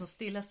hon kan liksom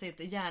stilla sitt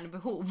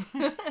hjärnbehov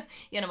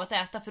genom att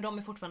äta. För de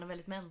är fortfarande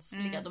väldigt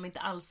mänskliga. De är inte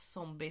alls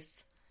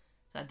zombies.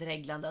 Så här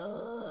dreglande.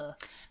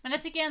 Men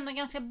jag tycker ändå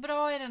ganska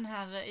bra i den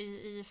här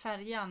i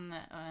Färjan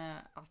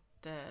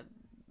att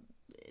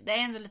det är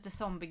ändå lite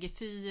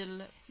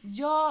zombie-gefyl.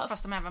 Ja,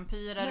 fast de är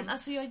vampyrer. Men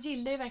alltså jag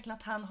gillar ju verkligen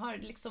att han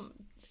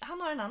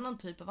har en annan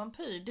typ av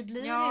vampyr. Det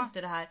blir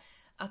inte det här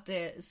att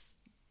det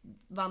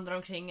vandrar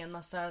omkring en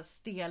massa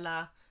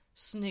stela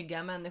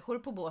snygga människor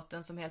på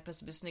båten som helt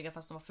plötsligt blir snygga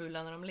fast de var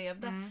fula när de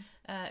levde.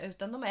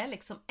 Utan de är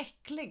liksom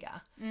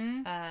äckliga.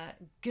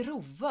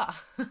 Grova.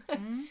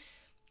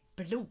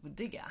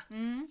 Blodiga.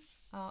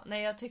 Ja,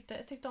 nej, jag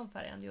tyckte om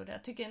Färjan, det gjorde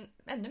jag. Tycker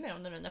ännu mer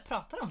om den nu när jag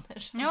pratar om den.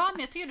 Ja,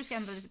 men jag tycker du ska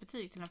ändra lite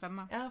betyg till en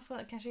 5. Jag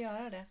får kanske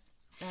göra det.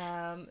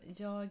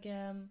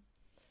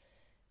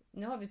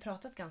 Nu har vi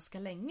pratat ganska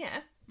länge.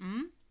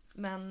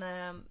 Men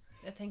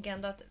jag tänker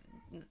ändå att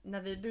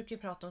när vi brukar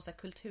ju prata om så här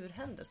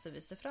kulturhändelser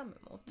vi ser fram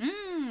emot.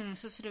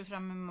 Så ser du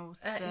fram emot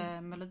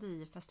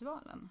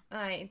Melodifestivalen?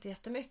 Nej, inte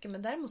jättemycket.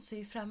 Men däremot ser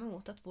jag fram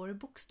emot att vår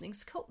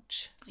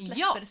boxningscoach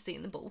släpper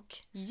sin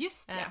bok.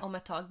 Just det. Om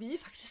ett tag. Vi är ju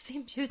faktiskt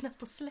inbjudna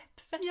på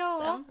släppfesten.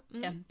 Ja,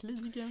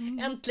 äntligen.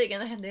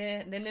 Äntligen.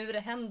 Det är nu det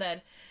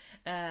händer.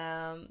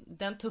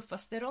 Den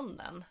tuffaste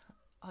ronden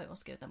har jag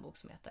skrivit en bok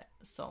som heter,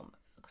 som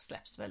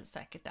släpps väl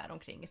säkert där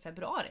omkring i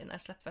februari när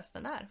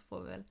släppfesten är.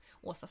 Får väl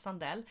Åsa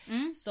Sandell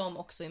som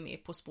också är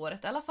med På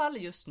spåret i alla fall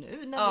just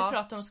nu när vi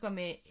pratar om ska vara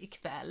med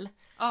ikväll.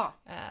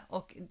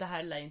 Och det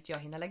här lär inte jag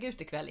hinna lägga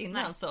ut ikväll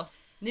innan så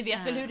ni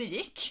vet väl hur det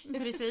gick.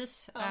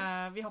 Precis.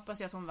 Vi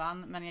hoppas ju att hon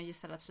vann, men jag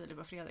gissar att Filip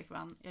och Fredrik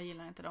vann. Jag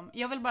gillar inte dem.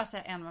 Jag vill bara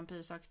säga en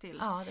vampyrsak till.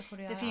 Ja, det får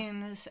du göra. Det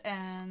finns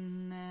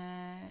en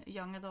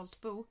young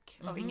adult bok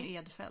av Inger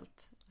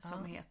Edfeldt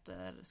som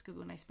heter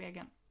Skuggorna i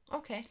spegeln.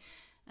 Okej.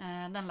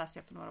 Den läste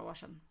jag för några år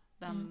sedan.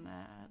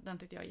 Den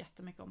tyckte jag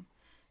jättemycket om.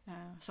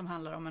 Som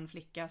handlar om en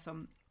flicka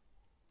som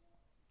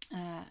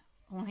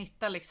hon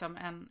hittar liksom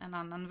en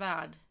annan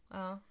värld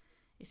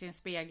i sin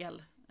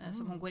spegel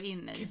som hon går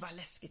in i. Gud vad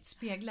läskigt.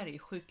 Speglar är ju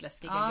sjukt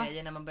läskiga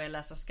grejer när man börjar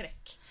läsa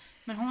skräck.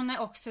 Men hon är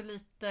också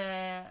lite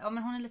hon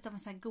är lite av en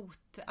sån här god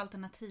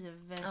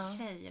alternativ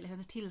tjej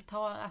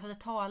eller det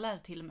talar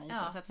till mig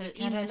på sätt, för du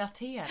kan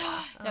relatera.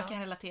 Jag kan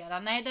relatera.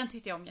 Nej, den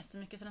tyckte jag om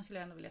jättemycket, så den skulle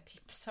jag ändå vilja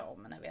tipsa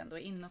om när vi ändå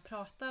är inne och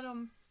pratar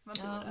om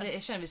vampyrer.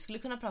 Jag känner vi skulle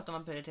kunna prata om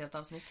vampyrer ett helt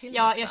avsnitt till.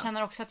 Ja, nästan. Jag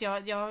känner också att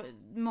jag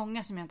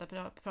många som jag inte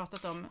har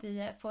pratat om.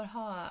 Vi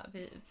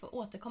får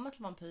återkomma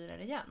till vampyrer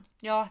igen.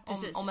 Ja,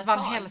 precis. Om Van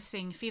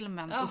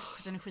Helsing-filmen.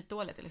 Den är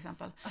skitdålig till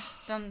exempel.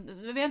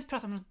 Vi har inte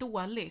pratat om något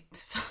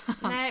dåligt.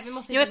 Nej, vi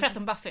måste jag vill prata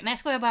om Buffy. Nej, jag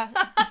skojar bara.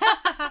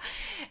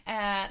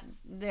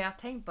 Det jag har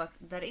tänkt på att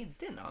där det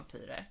inte är några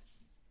vampyrer,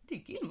 det är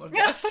Gilmore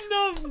Girls.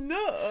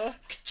 No.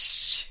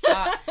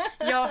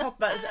 Jag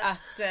hoppas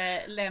att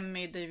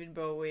Lemmy, David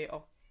Bowie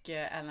och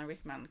Alan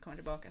Rickman kommer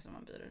tillbaka som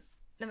vampyrer.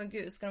 Nej men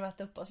gud, ska de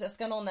äta upp oss?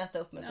 Ska någon äta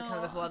upp mig så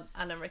kan det få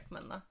Alan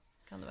Rickman då.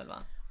 Kan det väl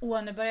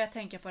vara. Nu börjar jag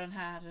tänka på den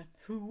här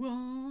Who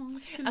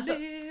wants to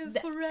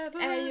live forever.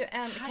 Det är ju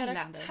en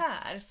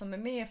karaktär som är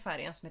med i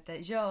färgen som heter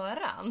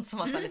Göran som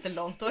har så lite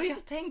långt och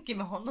jag tänker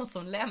med honom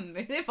som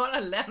Lemmy. Det är bara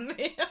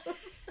Lemmy.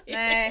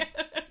 Nej,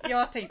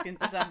 jag tänkte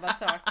inte samma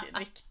sak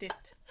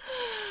riktigt.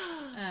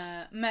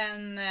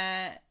 Men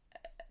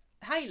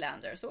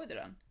Highlander, såg du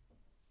den?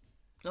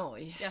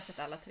 Oj. Jag har sett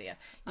alla 3.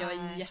 Jag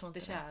var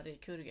jättekär i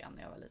Kurgan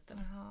när jag var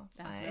liten.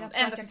 Jag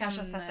tror att jag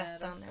kanske har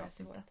sett ettan.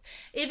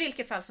 I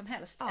vilket fall som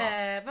helst.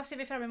 Vad ser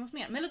vi fram emot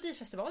mer?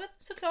 Melodifestivalen,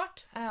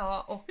 såklart.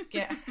 Ja, och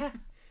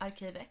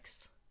Arkiv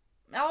X.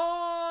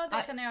 Ja,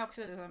 det känner jag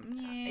också.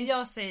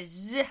 Jag ser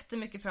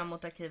jättemycket fram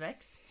emot Arkiv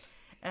X.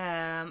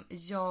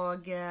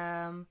 Jag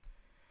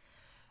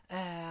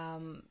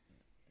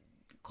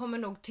kommer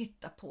nog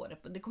titta på det.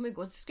 Det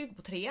ska gå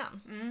på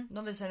 3:an.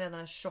 De visar redan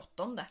den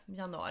 28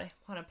 januari.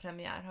 Har en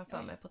premiär här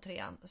för mig på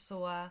 3:an.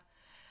 Så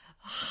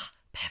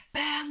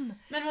peppen!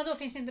 Men vadå,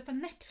 finns det inte på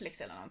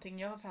Netflix eller någonting?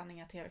 Jag har fan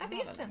inga tv-kanaler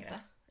längre. Jag vet inte.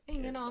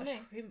 Ingen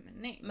aning.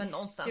 Men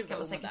någonstans kan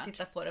man säkert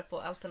titta på det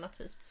på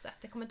alternativt sätt.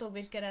 Jag kommer inte ihåg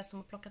vilka det är som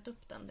har plockat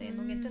upp den. Det är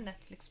nog inte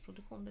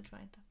Netflix-produktion, det tror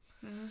jag inte.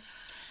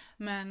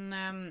 Men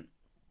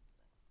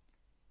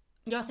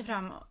jag ser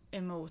fram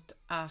emot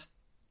att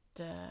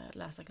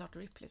läsa klart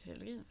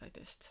Ripley-trilogin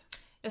faktiskt.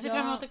 Jag ser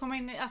fram emot att komma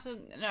in jag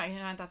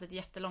har inte haft ett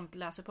jättelångt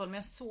läsuppehåll, men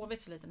jag har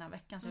sovit så lite den här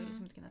veckan så jag har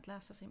liksom inte kunnat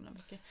läsa så himla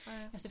mycket.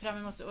 Jag ser fram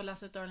emot att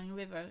läsa ut Darling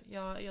River.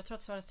 Jag tror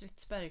att Sara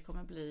Stridsberg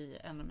kommer bli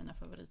en av mina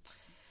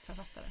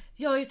favoritförfattare.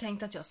 Jag har ju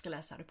tänkt att jag ska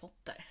läsa Harry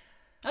Potter.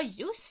 Ja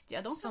just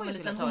det, de som en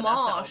liten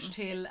hommage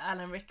till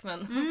Alan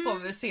Rickman får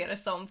vi se det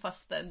som,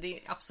 fast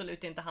det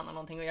absolut inte handlar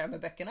någonting att göra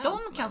med böckerna.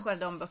 Kanske är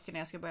de böckerna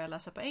jag ska börja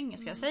läsa på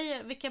engelska. Jag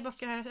säger vilka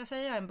böcker här, jag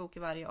säger en bok i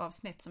varje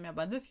avsnitt som jag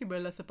bara, det ska jag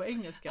börja läsa på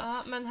engelska.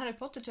 Ja, men Harry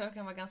Potter tror jag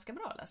kan vara ganska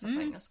bra att läsa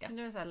på engelska.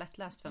 Det är så här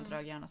lättläst för en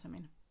trög hjärna som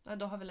min. Ja,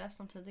 då har vi läst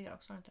dem tidigare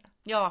också, har inte det?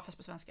 Ja, fast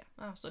på svenska.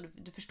 Ja, så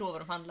du förstår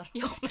vad de handlar om.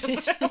 Ja,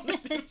 precis.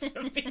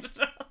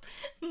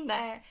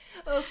 Nej,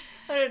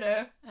 hörru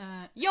du.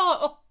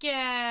 Ja, och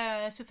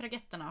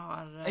suffragetterna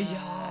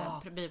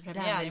har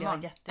premiär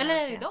imorgon. Eller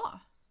är det idag?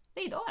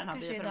 Det är idag den har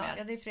biopremiär.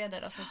 Ja, det är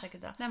fredag då, så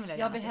säkert då.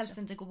 Jag vill helst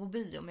inte gå på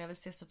bio, men jag vill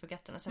se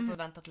suffragetterna så jag får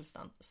vänta tills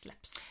den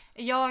släpps.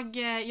 Jag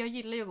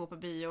gillar ju att gå på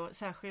bio,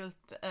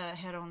 särskilt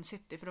Heron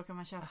City, för då kan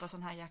man köpa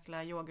sån här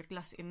jäkla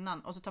yoghurtglass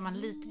innan och så tar man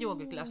lite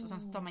yoghurtglass och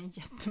sen så tar man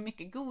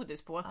jättemycket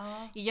godis på.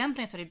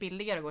 Egentligen så är det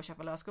billigare att gå och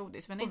köpa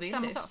lösgodis, men det är inte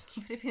samma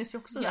sak. Det finns ju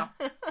också det.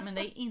 Men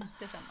det är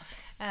inte samma sak.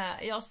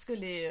 Jag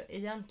skulle ju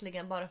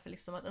egentligen bara för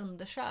liksom att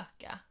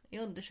i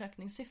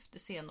undersökningssyfte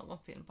se någon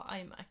film på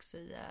IMAX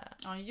i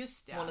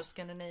Mall of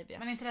Scandinavia.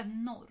 Men är inte det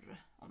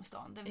norr om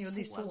stan? Det är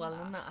det är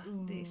Solna.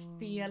 Det är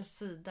fel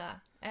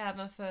sida.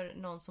 Även för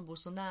någon som bor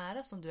så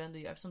nära som du ändå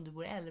gör, som du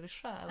bor i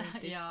Älvsjö och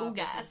inte i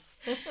Skogas.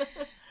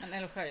 Men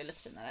Älvsjö är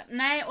lite finare.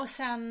 Nej, och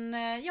sen det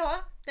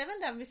är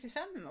väl det vi ser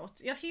fram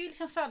emot. Jag ska ju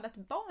liksom föda ett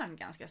barn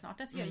ganska snart.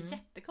 Det tycker jag är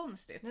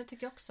jättekonstigt. Det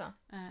tycker jag också.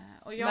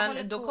 Och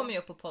men då kommer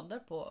jag upp och poddar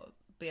på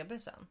BB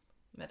sen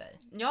med dig.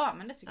 Ja,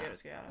 men det tycker jag du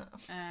ska göra.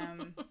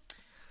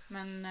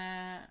 Men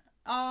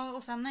Ja,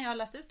 och sen när jag har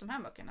läst ut de här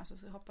böckerna så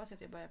hoppas jag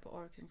att jag börjar på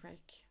Oryx and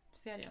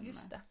Crake-serien.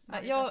 Just det.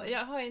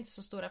 Jag har inte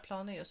så stora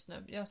planer just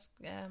nu. Jag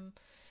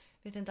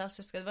vet inte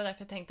alls, det var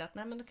därför jag tänkte att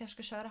nej, men du kanske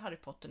ska köra Harry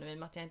Potter nu i och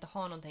med att jag inte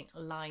har någonting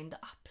lined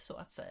up så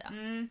att säga.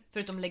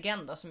 Förutom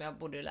Legenda som jag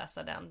borde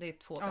läsa den. Det är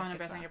 2 böcker. Ja, nu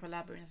börjar jag tänka på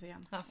Labyrinth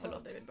igen. Ja,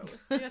 förlåt. David Bowie.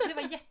 Jag tyckte det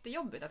var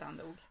jättejobbigt att han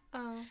dog.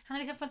 Han har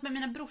liksom följt med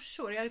mina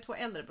brorsor. Jag har ju 2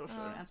 äldre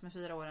brorsor. En som är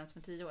 4 år och en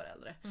som är 10 år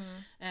äldre.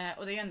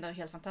 Och det är ju ändå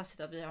helt fantastiskt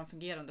att vi har en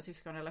fungerande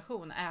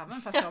syskonrelation.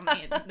 Även fast de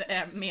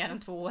är mer än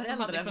 2 år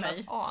äldre än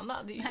mig.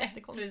 Ana. Det är ju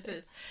jättekonstigt.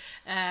 Precis.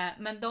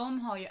 Men de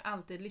har ju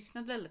alltid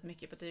lyssnat väldigt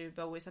mycket på David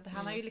Bowie. Så att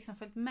han har ju liksom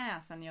följt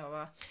med sen jag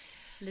var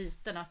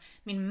liten. Och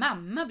min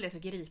mamma blev så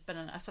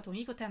gripen så att hon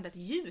gick och tände ett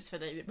ljus för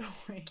David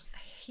Bowie.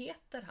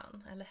 Heter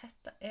han? Eller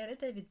är det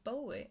David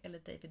Bowie eller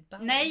David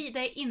Bowie? Nej, det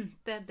är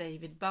inte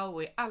David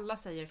Bowie. Alla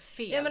säger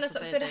fel. Ja, men alltså,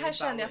 för det här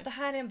känner jag att det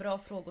här är en bra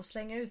fråga att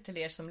slänga ut till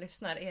er som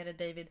lyssnar. Är det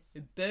David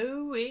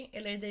Bowie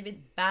eller är det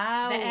David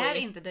Bowie? Det är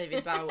inte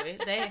David Bowie.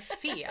 Det är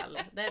fel.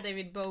 Det är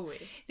David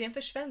Bowie. Det är en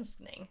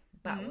försvenskning.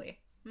 Bowie.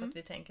 För att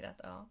vi tänker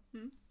att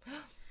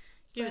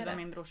Gud vad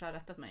min brorsa har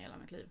rättat mig hela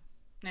mitt liv.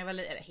 När jag var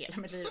hela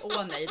mitt liv.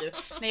 Åh nej du.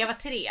 När jag var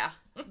 3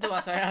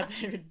 då sa jag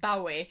David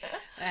Bowie.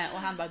 Och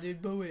han bara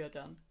David Bowie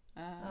heter han.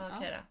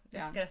 Okej då.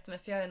 Jag ska rätta mig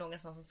för jag är nog en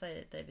sån som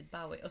säger David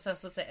Bowie. Och sen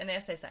så säger, när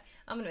jag säger så här,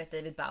 ja men du vet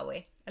David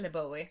Bowie. Eller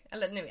Bowie.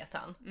 Eller nu vet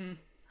han.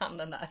 Han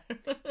den där.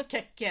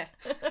 Kecke.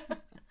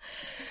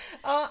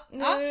 Ja,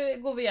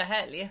 nu går vi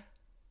helg.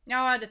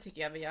 Ja, det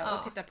tycker jag vi gör.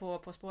 Och titta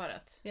på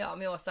spåret. Ja,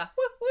 med Åsa.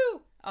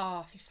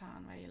 Ja, fy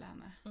fan vad jag gillar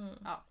henne.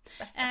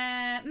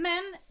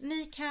 Men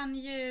ni kan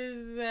ju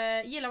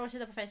gilla vår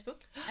sida på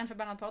Facebook. En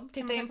förbannad podd.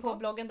 Titta in på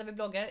bloggen där vi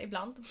bloggar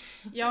ibland.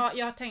 Ja,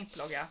 jag har tänkt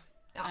blogga.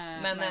 Ja,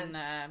 men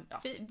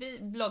vi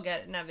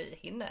bloggar när vi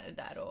hinner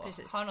där och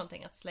har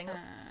någonting att slänga upp.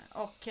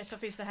 Och så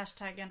finns det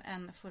hashtaggen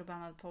en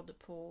förbannad podd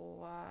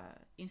på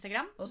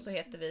Instagram. Och så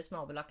heter vi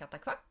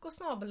 @katakvack och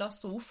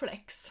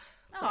 @storflex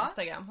på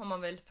Instagram om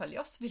man vill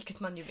följa oss, vilket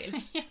man ju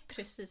vill. Ja,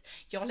 precis.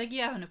 Jag lägger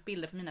ju även upp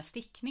bilder på mina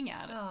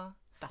stickningar. Ja.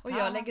 Och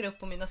jag lägger upp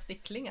på mina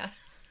sticklingar.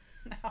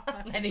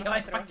 Nej, det gör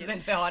jag faktiskt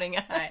inte, för jag har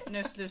inga. Nej,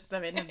 nu slutar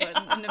vi.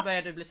 Nu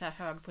börjar du bli så här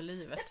hög på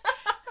livet.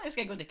 Jag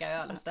ska gå och dricka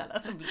öl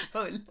istället och bli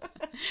full.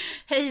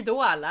 Hej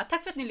då alla.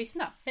 Tack för att ni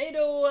lyssnade. Hej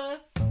då!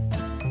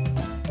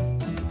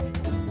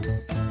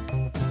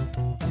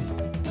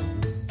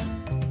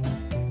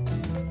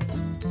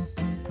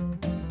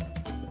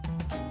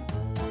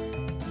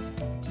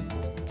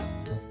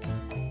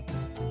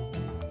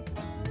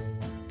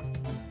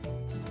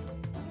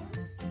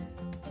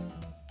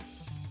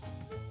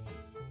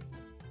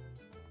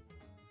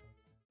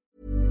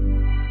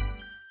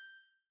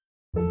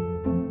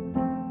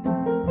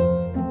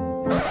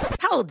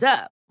 Hold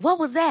up. What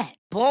was that?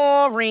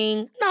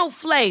 Boring. No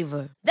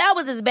flavor. That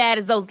was as bad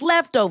as those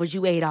leftovers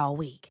you ate all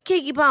week.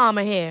 Keke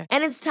Palmer here,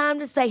 and it's time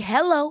to say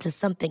hello to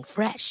something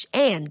fresh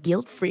and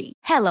guilt-free.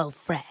 Hello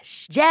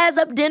Fresh. Jazz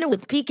up dinner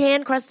with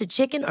pecan-crusted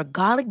chicken or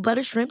garlic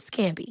butter shrimp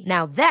scampi.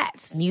 Now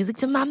that's music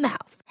to my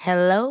mouth.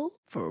 Hello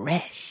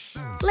Fresh.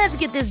 Let's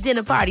get this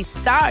dinner party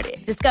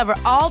started. Discover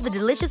all the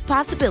delicious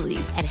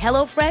possibilities at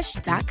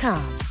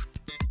hellofresh.com.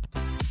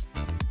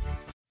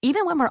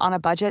 Even when we're on a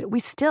budget, we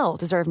still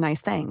deserve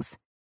nice things.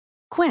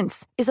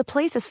 Quince is a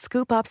place to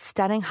scoop up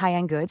stunning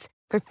high-end goods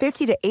for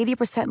 50 to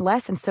 80%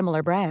 less than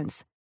similar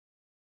brands.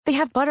 They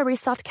have buttery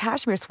soft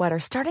cashmere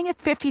sweaters starting at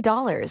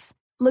 $50,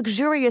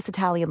 luxurious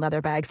Italian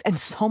leather bags, and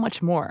so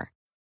much more.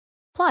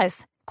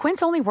 Plus,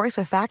 Quince only works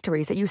with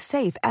factories that use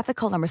safe,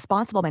 ethical, and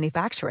responsible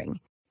manufacturing.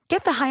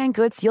 Get the high-end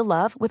goods you'll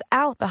love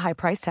without the high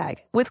price tag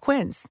with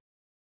Quince.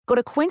 Go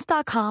to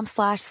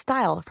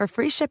quince.com/style for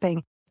free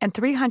shipping and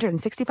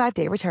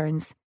 365-day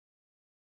returns.